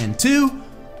clout, and 2,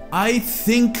 I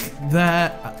think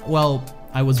that, well,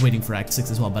 I was waiting for Act 6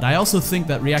 as well, but I also think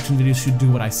that reaction videos should do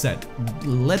what I said.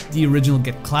 Let the original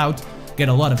get clout, get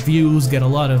a lot of views, get a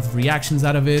lot of reactions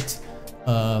out of it,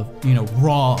 you know,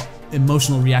 raw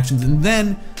emotional reactions, and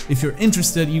then if you're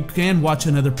interested you can watch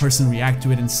another person react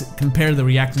to it and compare the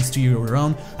reactions to your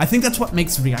own. I think that's what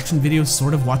makes reaction videos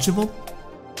sort of watchable,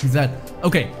 is that,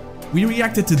 okay, we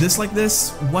reacted to this like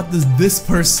this, what does this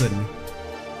person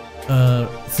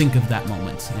think of that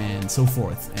moment, and so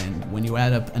forth, and when you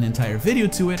add up an entire video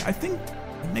to it, I think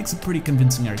it makes a pretty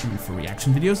convincing argument for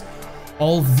reaction videos,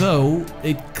 although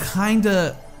it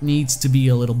kinda needs to be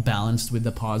a little balanced with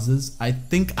the pauses. I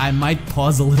think I might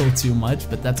pause a little too much,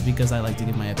 but that's because I like to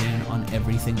give my opinion on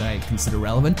everything that I consider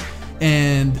relevant.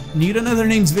 And Need Another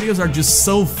Name's videos are just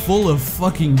so full of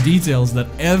fucking details that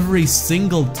every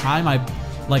single time I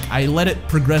let it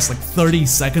progress like 30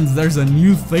 seconds, there's a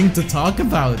new thing to talk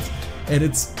about. And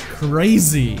it's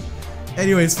crazy.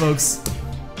 Anyways, folks,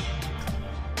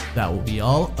 that will be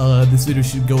all. This video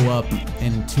should go up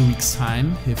in 2 weeks'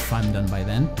 time, if I'm done by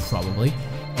then, probably.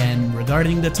 And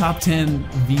regarding the top 10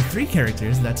 V3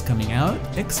 characters that's coming out,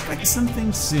 expect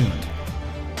something soon.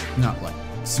 Not like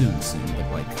soon,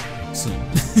 but like soon.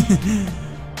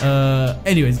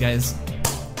 Anyways, guys,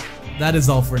 that is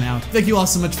all for now. Thank you all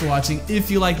so much for watching.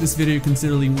 If you like this video,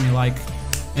 consider leaving a like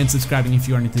and subscribing if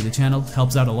you are new to the channel.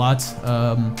 Helps out a lot.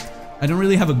 I don't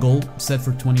really have a goal set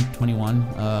for 2021.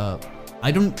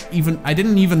 I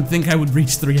didn't even think I would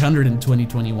reach 300 in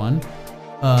 2021.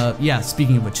 Yeah,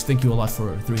 speaking of which, thank you a lot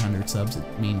for 300 subs.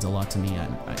 It means a lot to me.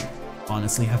 I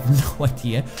honestly have no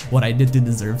idea what I did to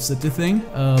deserve such a thing.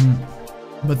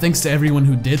 But thanks to everyone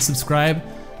who did subscribe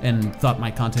and thought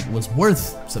my content was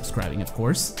worth subscribing, of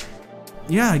course.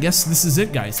 Yeah, I guess this is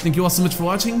it, guys. Thank you all so much for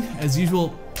watching. As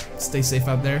usual, stay safe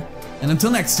out there. And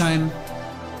until next time,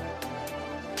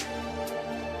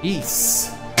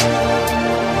 peace.